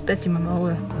 Especially my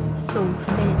Maholder. So,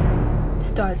 Stan,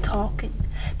 start talking.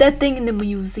 That thing in the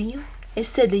museum, it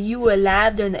said that you were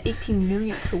alive during the 18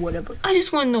 millionth or whatever. I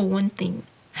just want to know one thing.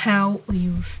 How are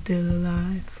you still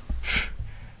alive?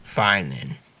 Fine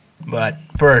then. But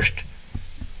first,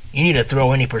 you need to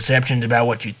throw any perceptions about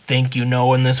what you think you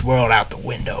know in this world out the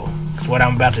window. Because what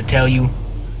I'm about to tell you,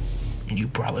 you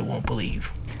probably won't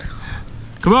believe.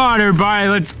 Come on, everybody,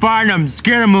 let's find them,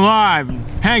 skin them alive, and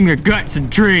hang their guts in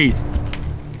trees.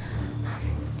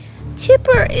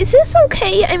 Chipper, is this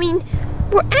okay? I mean,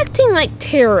 we're acting like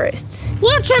terrorists.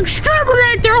 Let's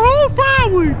exterminate their whole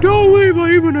family! Don't leave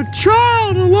even a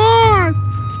child alive!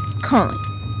 Colin,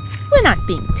 we're not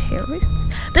being terrorists.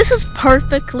 This is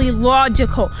perfectly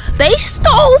logical. They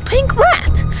stole Pink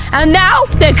Rat, and now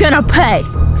they're gonna pay.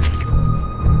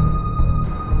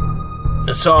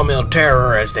 The Sawmill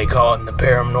Terror, as they call it in the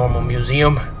Paranormal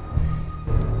Museum,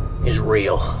 is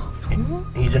real.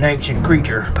 He's an ancient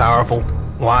creature, powerful,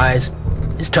 wise.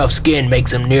 His tough skin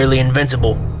makes him nearly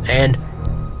invincible, and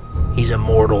he's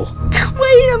immortal.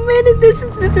 Wait a minute, this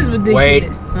is ridiculous. Wait.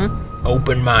 Huh?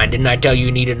 Open mind. Didn't I tell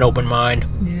you need an open mind?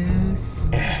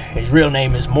 Yes. His real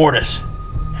name is Mortis,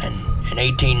 and in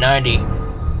 1890,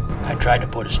 I tried to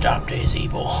put a stop to his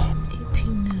evil.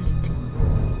 1890.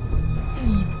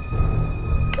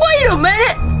 Wait a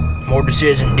minute! Mortis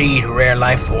is indeed a rare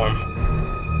life form.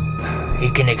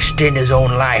 He can extend his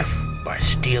own life by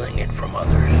stealing it from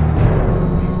others.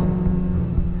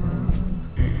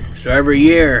 So every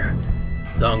year,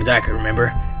 as long as I can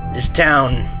remember, this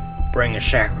town bring a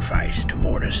sacrifice to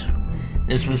Mortis.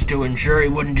 This was to ensure he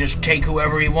wouldn't just take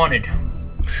whoever he wanted.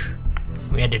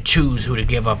 We had to choose who to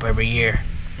give up every year.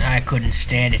 I couldn't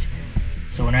stand it.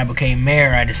 So when I became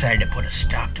mayor, I decided to put a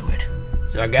stop to it.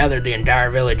 So I gathered the entire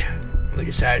village. We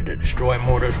decided to destroy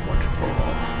Mortis once and for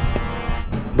all.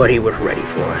 But he was ready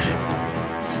for us.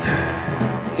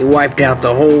 He wiped out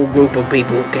the whole group of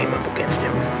people who came up against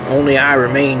him. Only I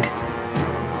remained.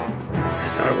 I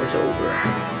thought it was over.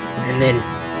 And then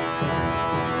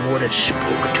Mortis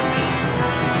spoke to me.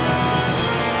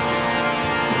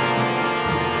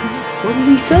 What did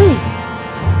he say?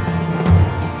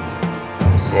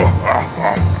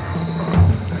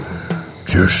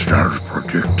 Just as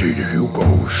predicted, you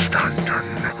go, Stanton.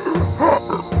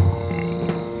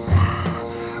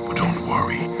 But don't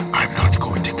worry, I'm not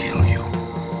going to kill you.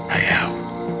 I have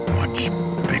much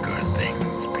bigger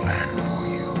things planned for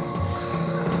you.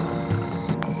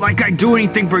 Like I'd do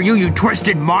anything for you, you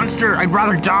twisted monster. I'd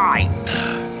rather die.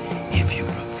 If you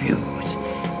refuse,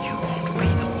 you won't be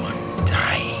the one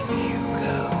dying,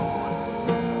 Hugo.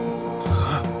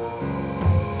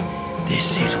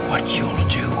 This is what you'll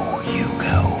do,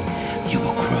 Hugo. You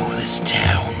will grow this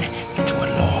town into a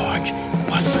large,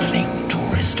 bustling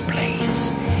tourist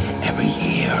place. Every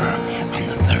year, on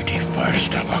the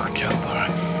 31st of October,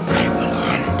 I will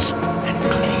hunt and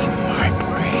claim my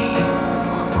prey.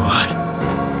 What?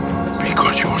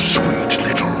 Because your sweet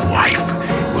little wife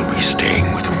will be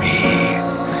staying with me.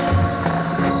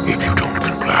 If you don't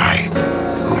comply,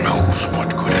 who knows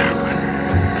what could happen?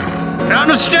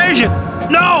 Anastasia!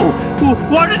 No!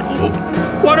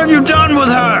 What have you done with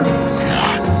her?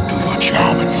 Do your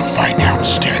job and you'll find out,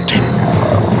 Stanton.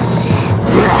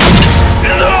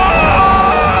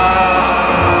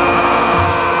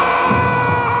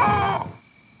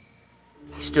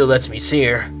 He still lets me see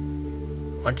her.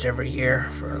 Once every year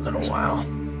for a little while.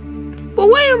 But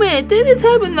wait a minute, did this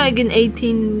happen like in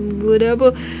 18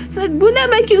 whatever? It's like, wouldn't that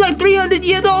make you like 300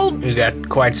 years old? You got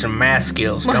quite some math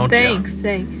skills, don't Thanks.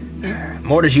 you? Yeah.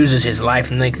 Mortis uses his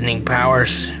life-lengthening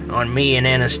powers on me and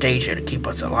Anastasia to keep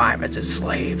us alive as his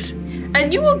slaves.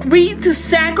 And you agreed to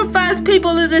sacrifice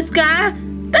people to this guy?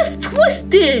 That's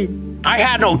twisted! I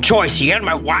had no choice, he had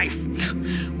my wife.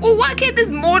 Well, why can't this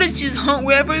Mortis just hunt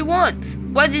wherever he wants?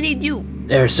 Why does he need you?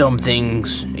 There are some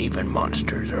things even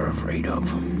monsters are afraid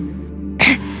of.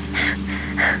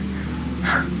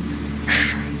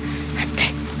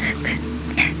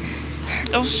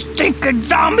 Those stinking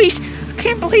zombies! I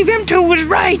can't believe him two was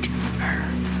right!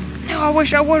 Now I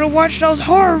wish I would have watched those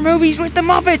horror movies with the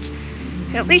Muffets.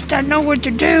 At least I'd know what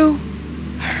to do.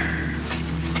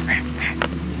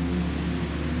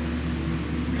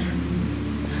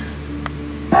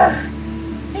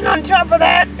 And on top of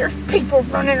that, there's people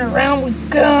running around with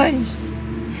guns.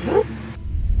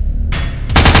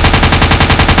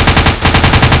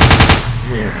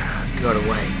 Got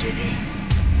away, did he?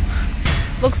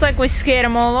 Looks like we scared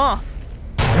them all off.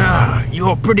 Ah,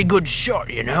 you're a pretty good shot,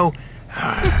 you know.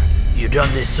 You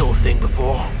done this sort of thing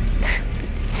before?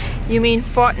 You mean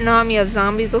fought an army of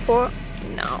zombies before?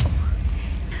 No.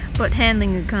 But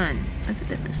handling a gun, that's a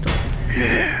different story.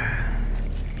 Yeah.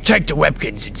 Take the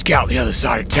Webkins and scout the other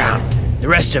side of town. The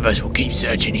rest of us will keep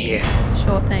searching here.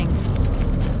 Sure thing.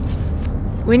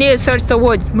 We need to search the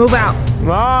woods. Move out. Come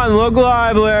on, look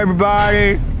lively,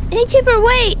 everybody. Hey, Chipper,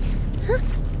 wait. Huh?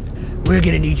 We're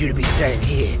gonna need you to be staying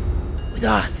here with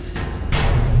us.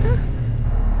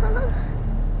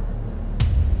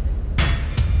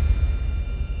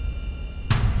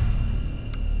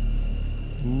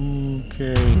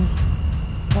 Okay.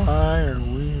 Why are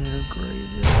we in a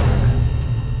graveyard?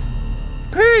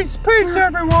 Peace, peace,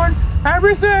 everyone.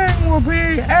 Everything will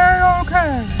be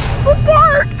A-okay. But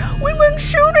Bart, we've been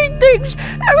shooting things.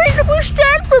 I mean, we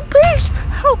stand for peace.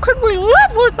 How can we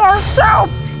live with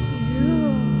ourselves?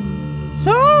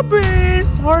 Zombies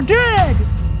are dead.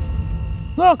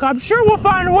 Look, I'm sure we'll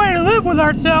find a way to live with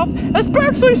ourselves,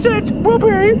 especially since we'll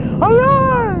be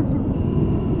alive.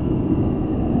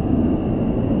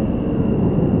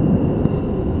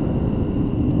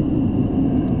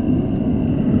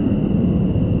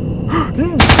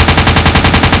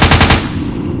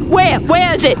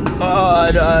 Where is it?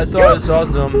 I thought I saw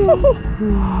some.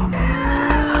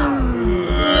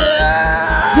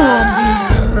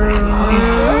 Zombies.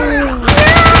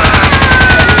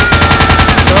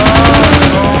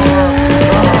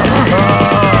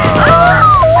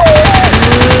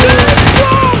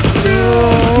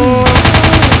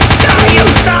 You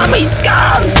zombies, go!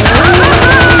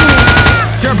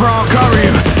 Jumper, I'll cover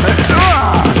you.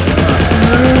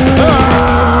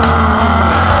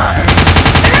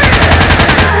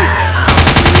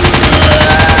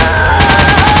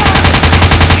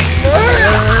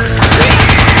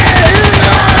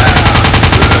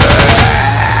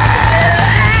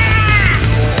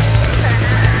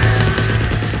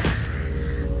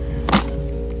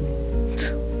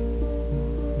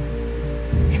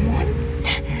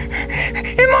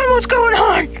 What's going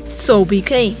on? So,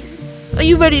 BK, are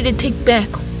you ready to take back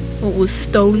what was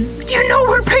stolen? You know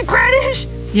where Pink Rat is?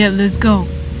 Yeah, let's go.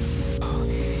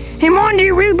 Hey, Mon, do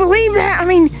you really believe that? I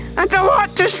mean, that's a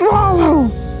lot to swallow.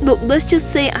 Look, let's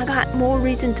just say I got more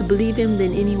reason to believe him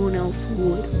than anyone else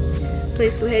would. The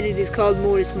place we're headed is called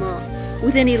Mortis Mall.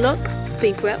 With any luck,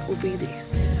 Pink Rat will be there.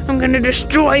 I'm gonna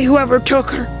destroy whoever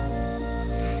took her.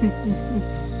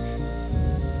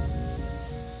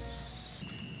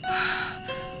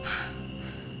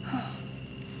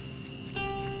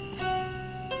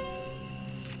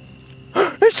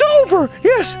 It's over!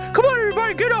 Yes! Come on,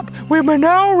 everybody, get up! We may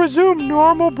now resume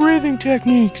normal breathing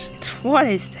techniques. What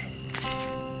is this?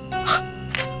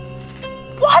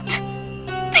 What?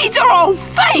 These are all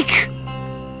fake!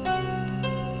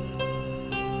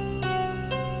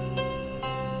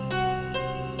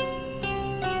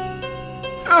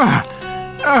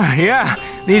 Yeah.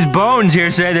 These bones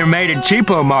here say they're made at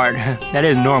Cheapo Mart. That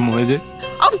isn't normal, is it?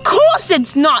 Of course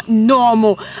it's not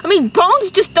normal. I mean,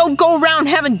 bones just don't go around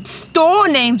having store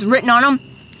names written on them.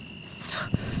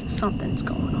 Something's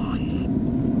going on.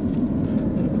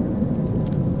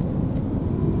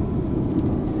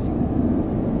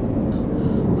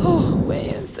 Oh,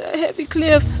 where's the heavy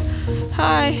cliff?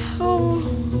 Hi. Oh.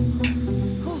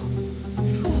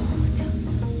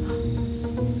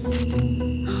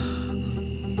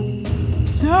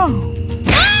 So,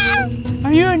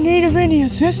 are you in need of any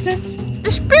assistance?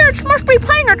 The spirits must be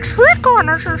playing a trick on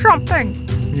us or something.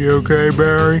 You okay,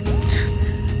 Barry?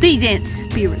 These ain't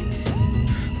spirits.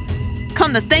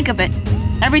 Come to think of it,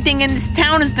 everything in this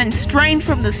town has been strange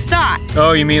from the start.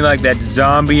 Oh, you mean like that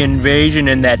zombie invasion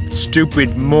and that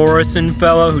stupid Morrison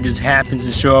fellow who just happens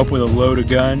to show up with a load of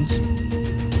guns?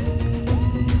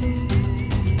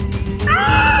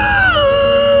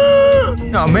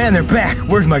 Oh man, they're back.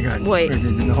 Where's my gun? Wait. Where's it,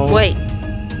 in the hole? Wait.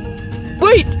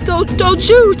 Wait, don't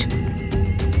shoot!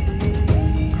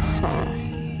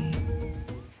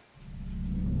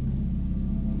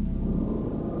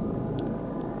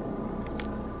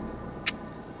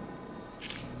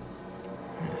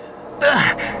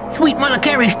 Sweet Mother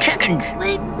Carey's chickens.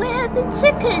 Wait, where are the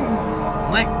chickens?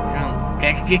 What? No,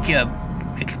 that's just a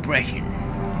expression.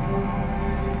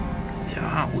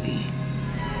 are we?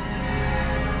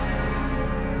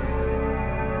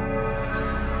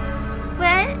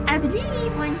 Well, I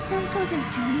believe we're in some sort of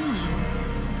dream.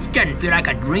 This doesn't feel like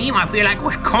a dream. I feel like I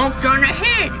was conked on the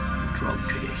head. Drug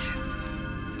to this.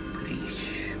 Please.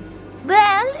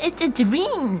 Well, it's a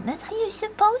dream. That's how you're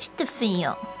supposed to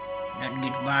feel. Nothing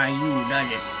gets by you,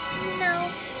 does it? No.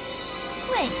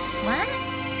 Wait, what?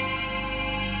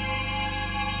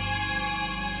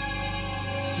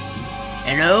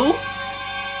 Hello?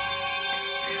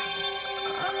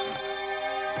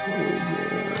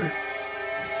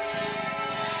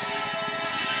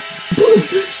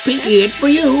 Pinky, it's for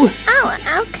you. Oh,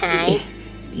 okay.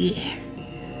 Yeah.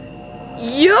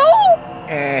 Yo!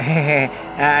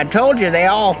 I told you they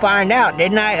all find out,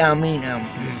 didn't I?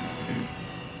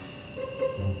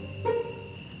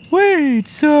 Wait,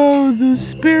 so the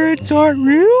spirits aren't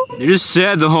real? They just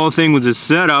said the whole thing was a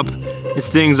setup. This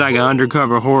thing's like an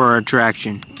undercover horror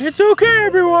attraction. It's okay,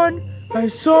 everyone. I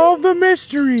solved the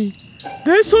mystery.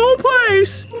 This whole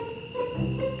place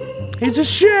is a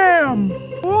sham.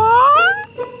 What?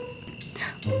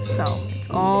 So, it's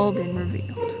all been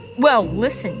revealed. Well,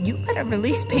 listen, you better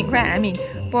release Pink Rat. I mean,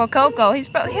 poor Coco, he's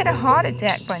probably had a heart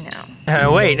attack by now.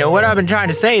 Wait, now what I've been trying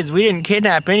to say is we didn't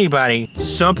kidnap anybody.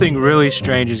 Something really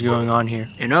strange is going on here.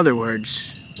 In other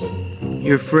words,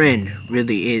 your friend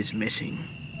really is missing.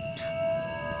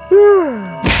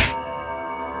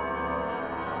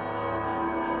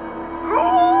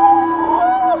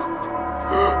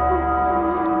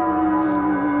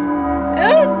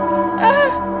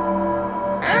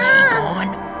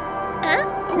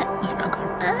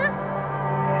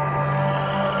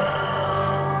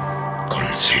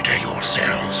 Consider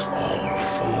yourselves all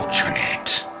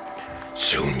fortunate.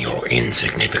 Soon your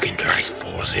insignificant life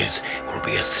forces will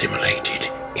be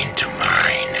assimilated into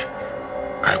mine.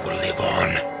 I will live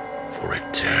on for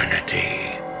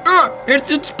eternity.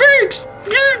 It speaks!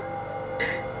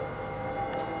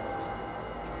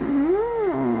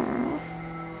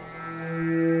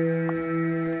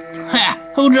 Ha!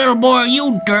 Who little boy are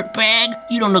you, dirtbag?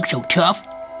 You don't look so tough.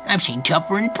 I've seen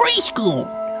tougher in preschool.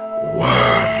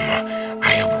 Worm,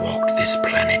 I have walked this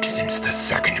planet since the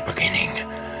second beginning.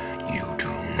 You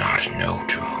do not know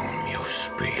to whom you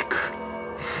speak.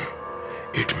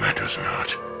 It matters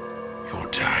not. Your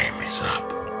time is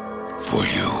up. For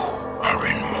you are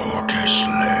in Mortis'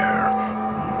 lair.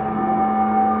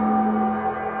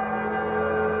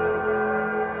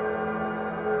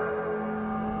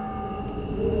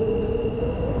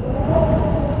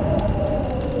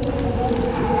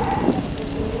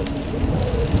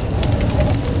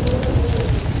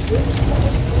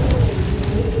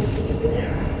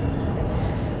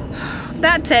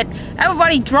 That's it.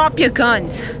 Everybody drop your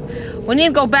guns. We need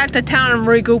to go back to town and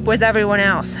regroup with everyone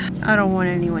else. I don't want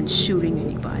anyone shooting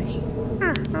anybody.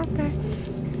 Okay.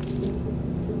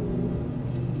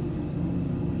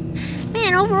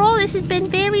 Man, overall this has been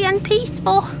very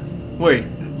unpeaceful. Wait,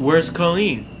 where's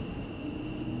Colleen?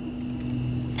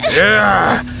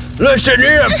 Yeah! Listen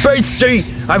here, Beastie!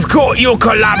 I've caught your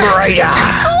collaborator!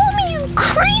 Call me, you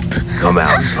creep! Come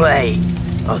out and play,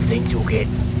 or things will get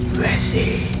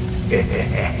messy.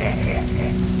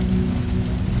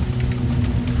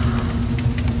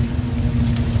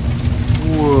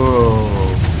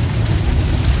 Whoa.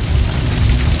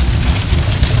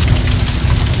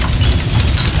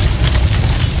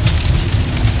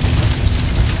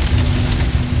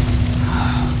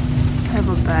 I have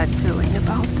a bad feeling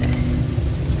about this.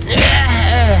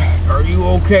 Are you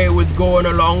okay with going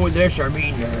along with this? I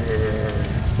mean...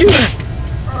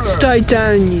 Stay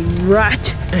down, you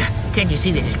rat. Can't you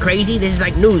see this is crazy? This is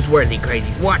like newsworthy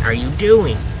crazy. What are you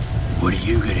doing? What are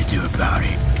you gonna do about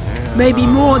it? Maybe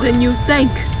more than you think.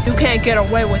 You can't get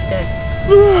away with this.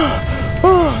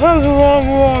 That was a long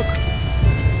walk.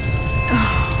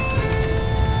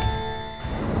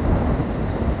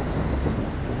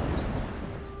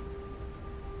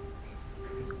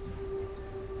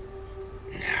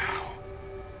 Now,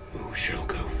 who shall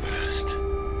go first?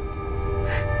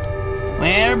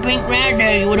 Well, Pink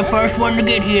Rat, you were the first one to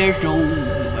get here, so you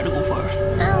better go first.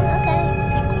 Oh, okay.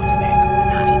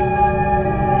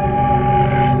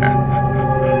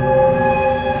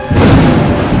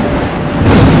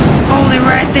 Hold it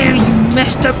right there, you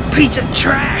messed up piece of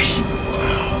trash.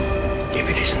 Well, if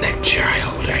it isn't that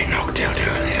child I knocked out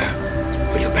earlier,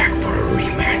 are you back for a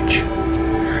rematch?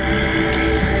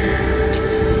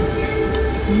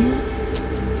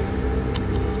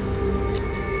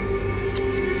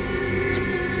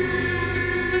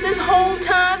 This whole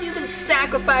time you've been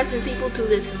sacrificing people to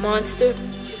this monster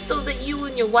just so that you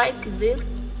and your wife can live?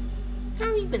 How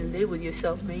do you even live with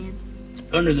yourself, man?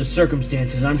 Under the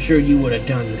circumstances, I'm sure you would have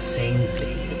done the same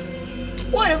thing.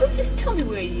 Whatever, just tell me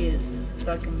where he is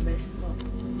so I can mess him up.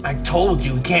 I told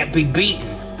you he can't be beaten.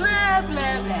 Blah,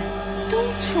 blah, blah.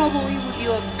 Don't trouble me with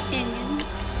your opinions.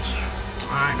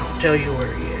 Fine, I'll tell you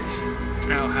where he is.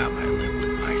 Now how I live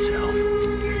with myself.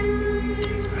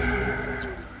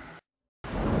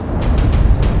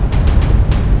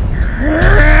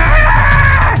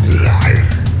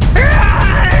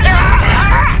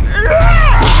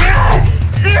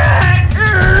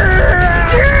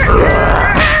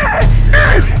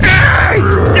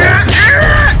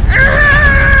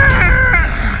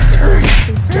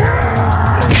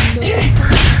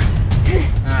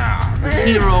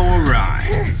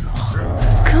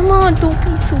 Don't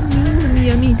be so mean to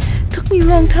me. I mean, it took me a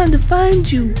long time to find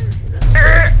you.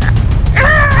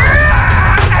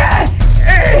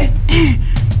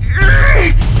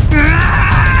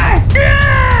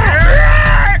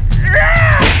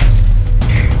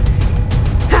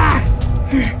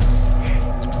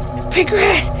 Big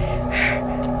Red!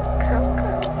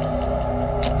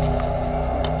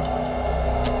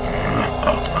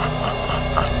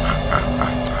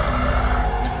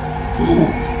 Fool!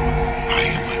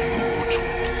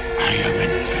 I am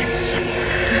invincible.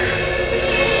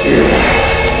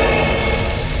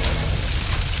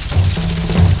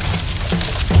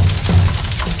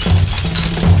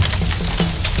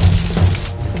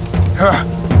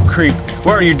 Creep,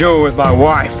 what are you doing with my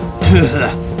wife?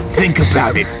 Think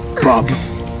about it, bub.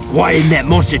 Why didn't that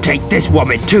monster take this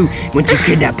woman too when she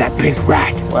kidnapped that pink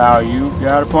rat? Wow, you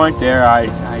got a point there.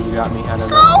 You got me. I don't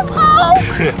know.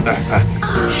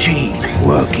 She's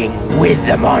working with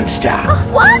the monster.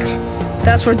 What?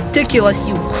 That's ridiculous,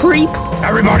 you creep.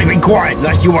 Everybody be quiet,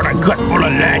 unless you want a gut full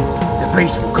of lead. The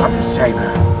beast will come to save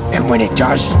her. And when it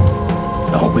does,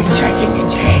 I'll be taking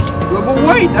its head. But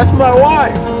wait, that's my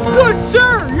wife. Good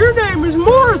sir, your name is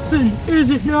Morrison, is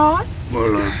it not?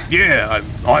 Well, yeah,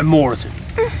 I'm Morrison.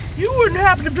 You wouldn't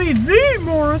happen to be the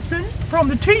Morrison from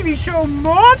the TV show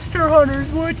Monster Hunters,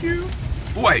 would you?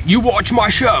 Wait, you watch my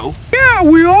show? Yeah,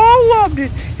 we all loved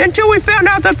it, until we found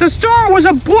out that the star was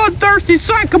a bloodthirsty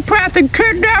psychopathic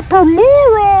kidnapper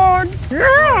moron!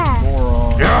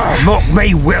 Yeah! Mock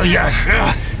me, will ya?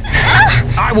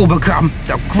 I will become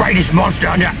the greatest monster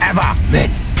hunter ever!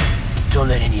 Men, don't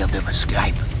let any of them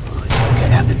escape. You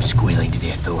can have them squealing to the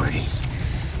authorities.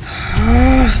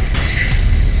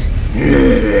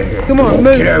 Come on,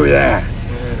 move. Get over there.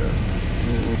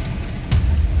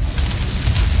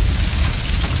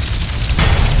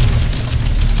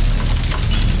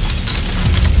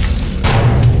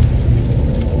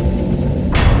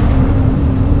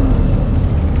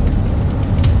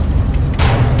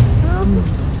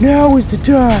 Now is the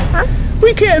time.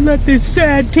 We can't let this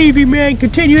sad TV man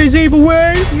continue his evil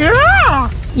ways. Yeah!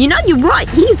 You know, you're right.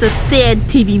 He's a sad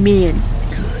TV man.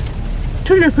 Good.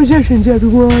 To your positions,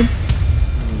 everyone.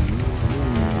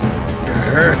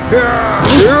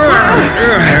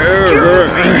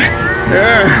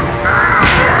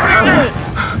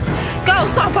 Go,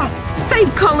 stop her.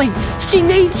 Save Colleen. She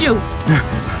needs you.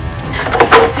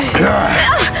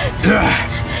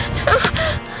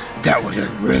 That was a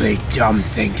really dumb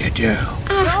thing to do.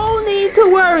 No need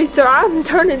to worry, sir. I'm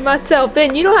turning myself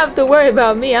in. You don't have to worry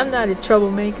about me. I'm not a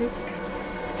troublemaker.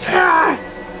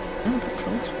 Don't too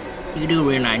close. You do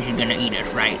realize he's gonna eat us,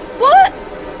 right? What?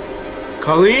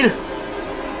 Colleen?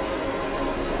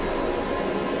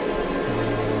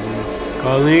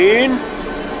 Colleen?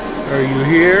 Are you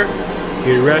here?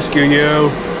 Can rescue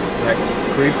you? That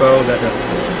creepo that...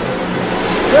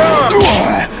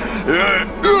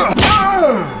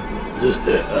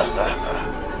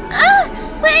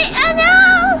 Wait,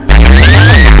 no!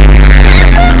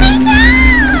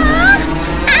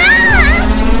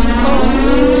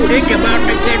 Oh, it's about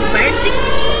to get messy.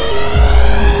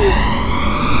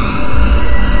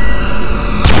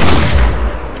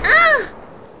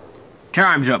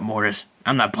 Time's up, Mortis.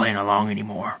 I'm not playing along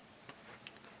anymore.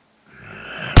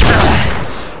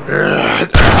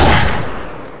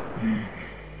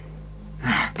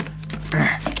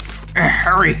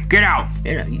 Hurry, get out.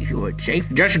 You know, you sure it's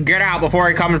safe? Just get out before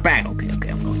he comes back. Okay, I'm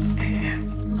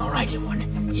going. All right, everyone.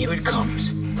 Here it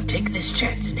comes. Take this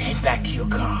chance and head back to your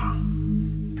car.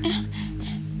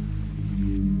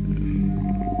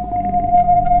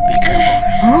 Be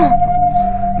careful.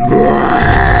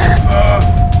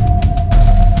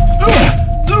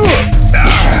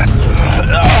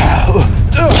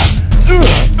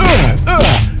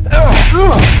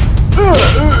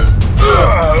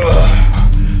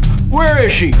 Where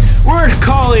is she? Where's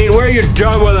Colleen? Where are you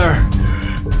done with her?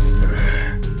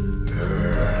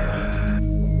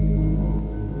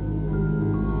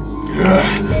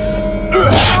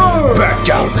 Back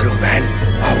down, little man.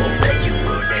 I won't let you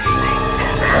ruin anything.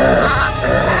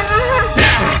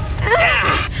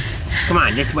 Come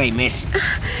on, this way, miss.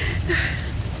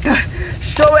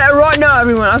 Stop it right now,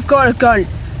 everyone. I've got a gun.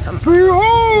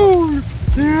 Behold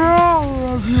the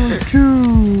hour of your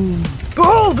doom.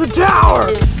 Behold the Tower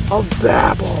of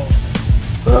Babel.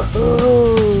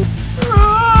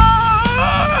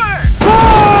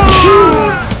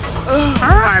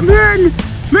 Alright, man.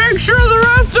 Make sure the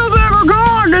rest of them are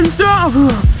gone and stuff.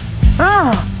 Of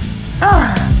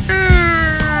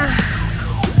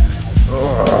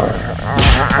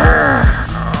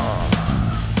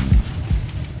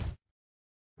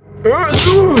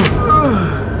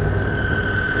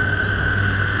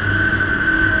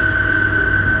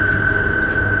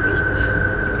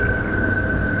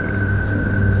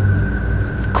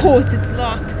course it's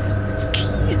locked. Which key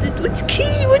is it? Which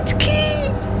key? Which key?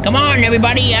 Come on,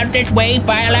 everybody, out this way.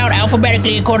 File out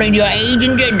alphabetically according to your age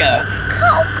and gender.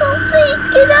 Coco, please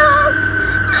get up.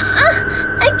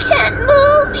 I can't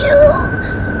move you.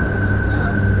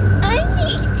 I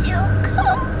need you,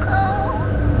 Coco.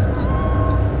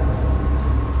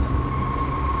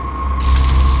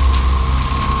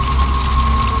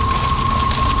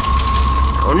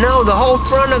 Oh no, the whole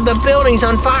front of the building's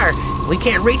on fire. We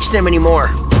can't reach them anymore.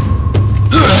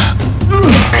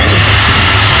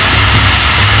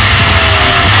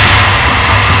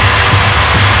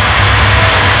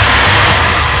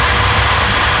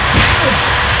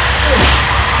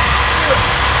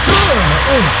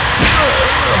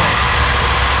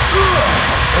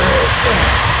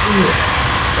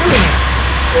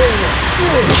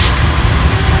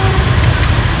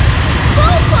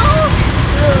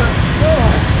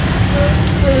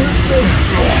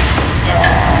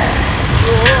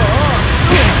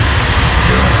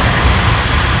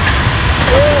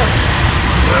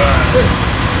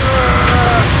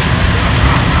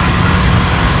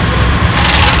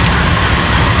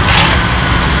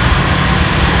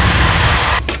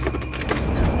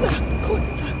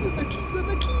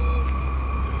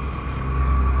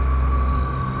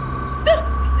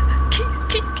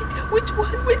 Which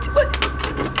one? Which one?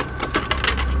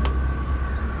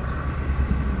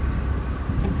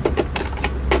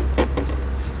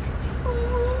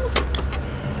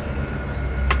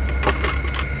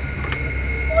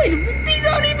 Wait a minute, these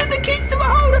aren't even the keys to my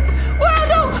holder. Well,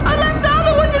 no, I left the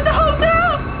other ones in the hotel.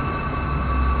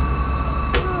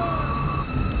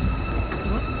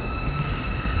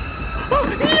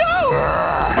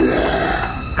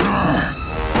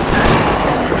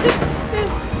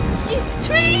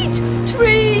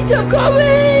 Treat, I'm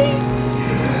coming!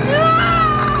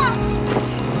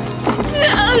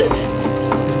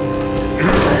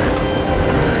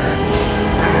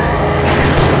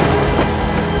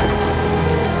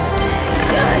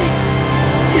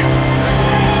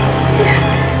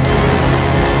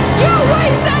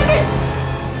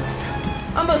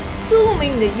 I'm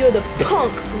assuming that you're the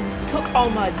punk who took all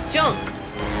my junk.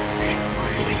 It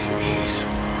really is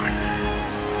one.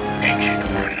 Ancient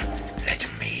one. Let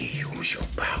me use your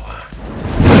power.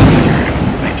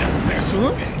 Some better vessel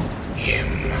than him.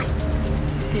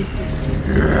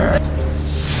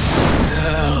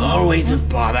 Always a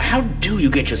bother. How do you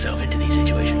get yourself into these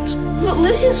situations? Look,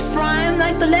 let's just fry him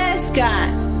like the last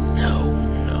guy.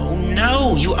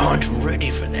 No, you aren't ready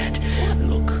for that.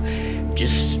 Look,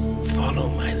 just follow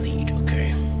my lead,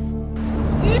 okay?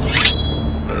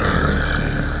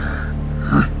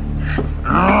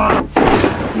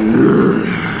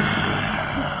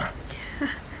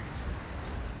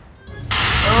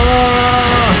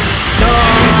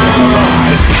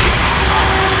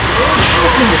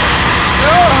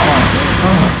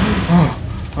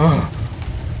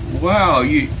 Wow,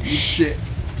 you shit.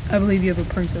 I believe you have a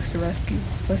princess to rescue.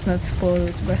 Let's not spoil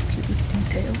this rescue with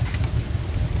details.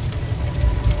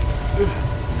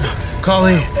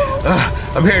 Colleen,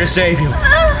 I'm here to save you.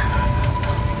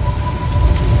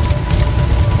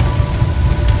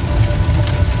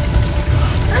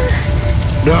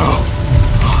 No.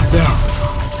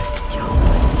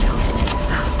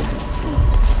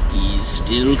 He's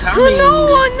still coming.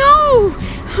 I know.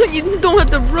 You don't have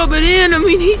to rub it in. I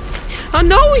mean, I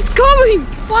know he's coming.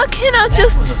 Why can't I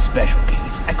just... That was a special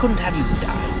case. I couldn't have you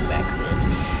die back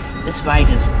then. This fight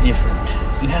is different.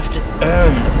 You have to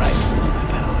earn the right to use my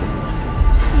power.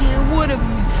 Yeah, whatever,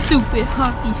 you stupid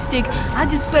hockey stick. I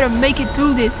just better make it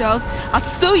through this, I'll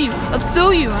sue you. I don't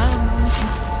know.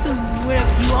 I'll sue you,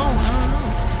 whatever you want. I don't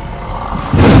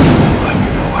know. I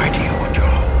have no idea what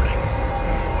you're holding,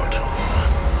 mortal.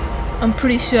 I'm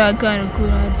pretty sure I got a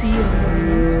good idea of what it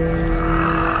is.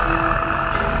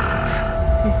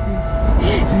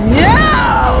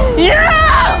 No! No!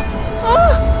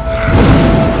 Oh!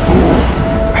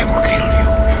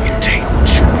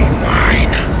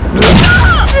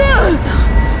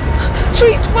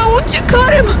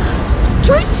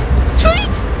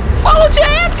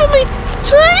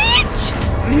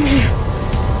 I'm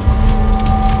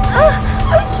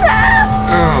trapped!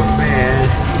 Oh, man.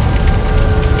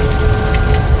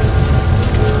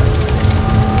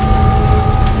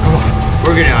 Come on,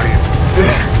 we're getting out of here.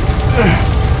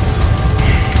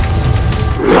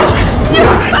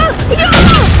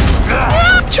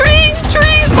 Trees!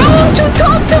 Why won't you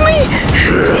talk to me?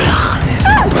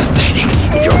 Pathetic.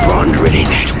 Your bond really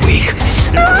that weak.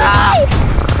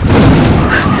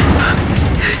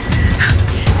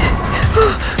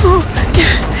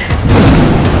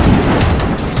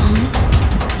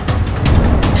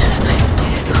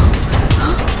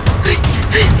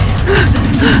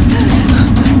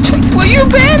 What are you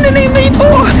abandoning me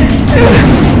for?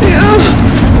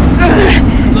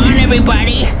 Come on,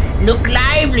 everybody. Look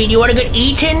lively. Do you want to get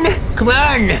eaten? Come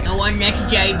on. No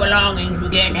unnecessary belongings. We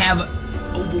can't have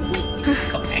overweight. Come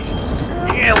on.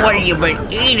 Yeah, what have you been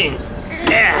eating?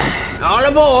 Yeah. All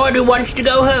aboard. Who wants to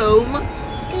go home?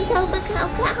 Go.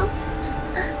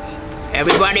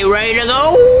 Everybody ready to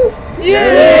go?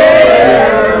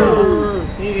 Yeah!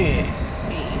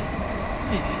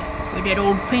 Where'd that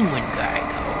old penguin guy go?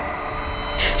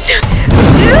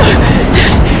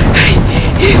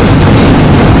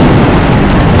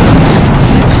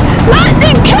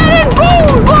 Lightning cannon!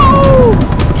 Boom! Boom!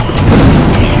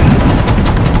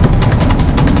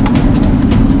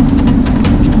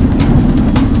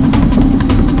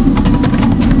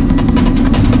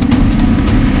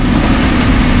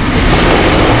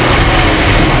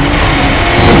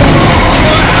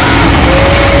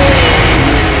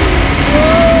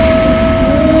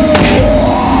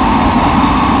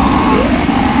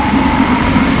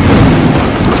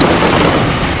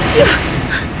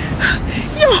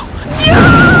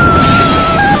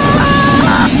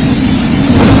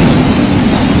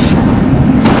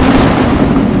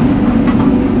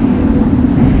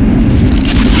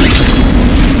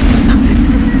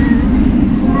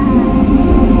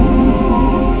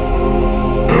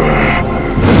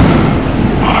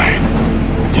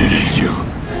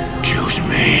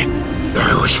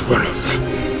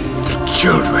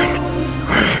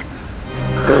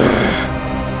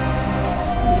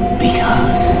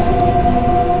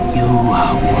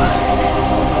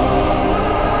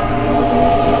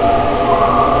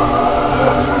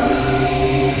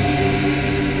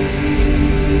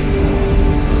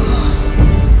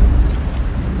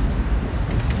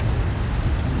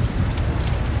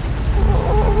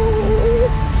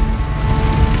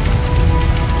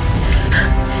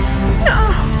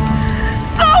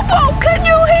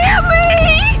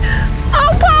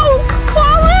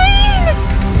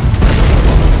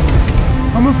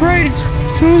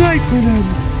 Too late for them.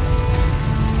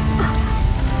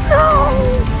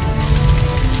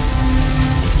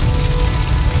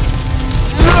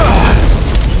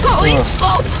 Holy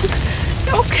smoke!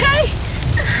 Okay.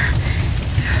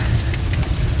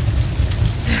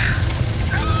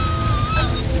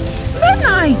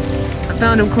 Midnight! I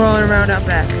found him crawling around out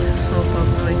back.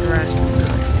 Slowpoke really thrashed him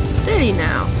good. Did he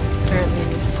now? Apparently it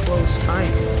was a close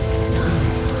fight.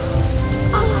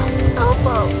 Oh,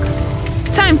 Slowpoke.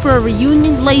 Time for a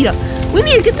reunion later. We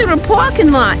need to get to the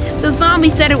parking lot. The zombie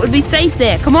said it would be safe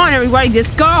there. Come on, everybody,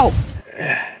 let's go.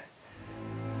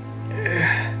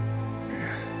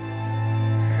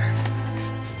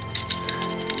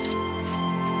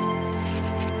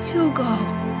 Hugo.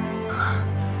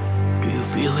 Do you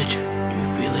feel it? Do you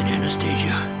feel it,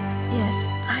 Anastasia? Yes,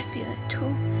 I feel it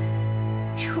too.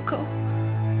 Hugo,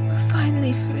 we're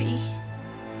finally free.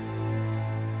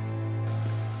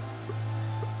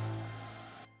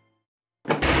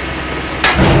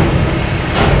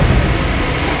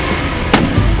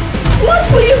 Watch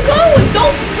where you're going!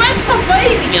 Don't scratch my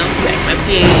baby! Don't scratch my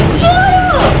baby! Yeah!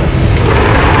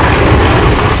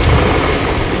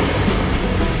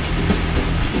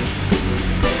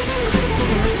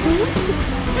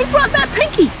 They brought that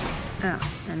Pinky! Oh,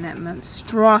 and that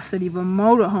monstrosity of a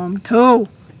motorhome, too.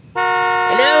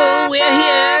 Hello, we're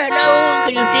here. Hello,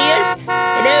 can you see us?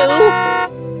 Hello?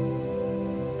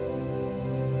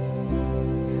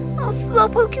 Oh,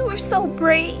 Slowpoke, you were so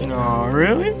brave. Oh,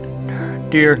 really?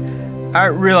 Dear, I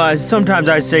realize sometimes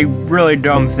I say really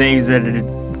dumb things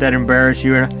that embarrass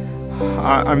you, and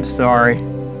I'm sorry.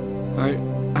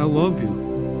 I love you.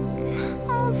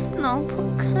 Oh,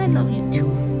 Slowpoke, I love you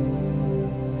too.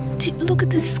 Look at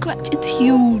this scratch, it's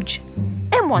huge.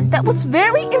 M1, that was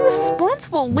very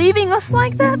irresponsible, leaving us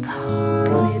like that.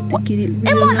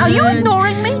 M1, are you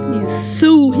ignoring me? You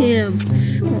sue him.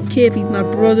 I don't care if he's my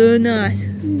brother or not.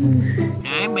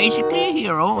 I'm basically a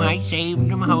hero. I saved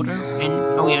him, Holder, and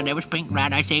oh yeah, there was Pink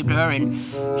Rat. I saved her and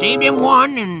saved him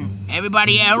one, and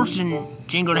everybody else, and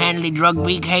single-handedly drug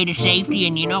Big Hay to safety.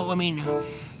 And you know, I mean,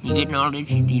 You getting all this?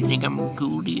 Do you think I'm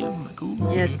cool, dear? Am I cool?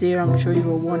 Yes, dear, I'm sure you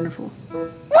were wonderful.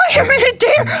 Wait a minute,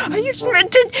 dear. Are you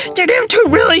did him two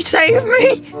really save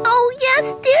me? Oh,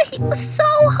 yes, dear. He was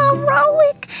so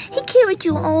heroic. He carried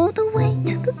you all the way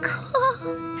to the car.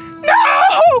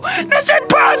 No! That's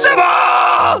impossible!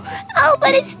 Oh,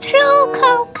 but it's true,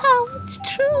 Coco. It's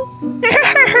true.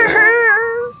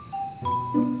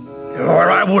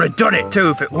 Or I would have done it too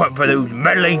if it weren't for those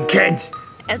meddling kids.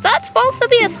 Is that supposed to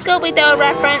be a Scooby-Doo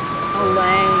reference? Oh,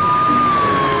 lame.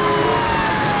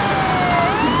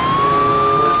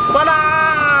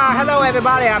 Hello,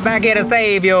 everybody. I'm back here to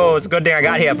save you. It's a good thing I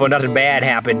got here before nothing bad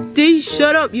happened. D,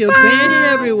 shut up. You abandoned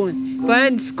everyone. If I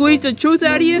hadn't squeezed the truth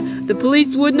out of you, the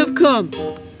police wouldn't have come.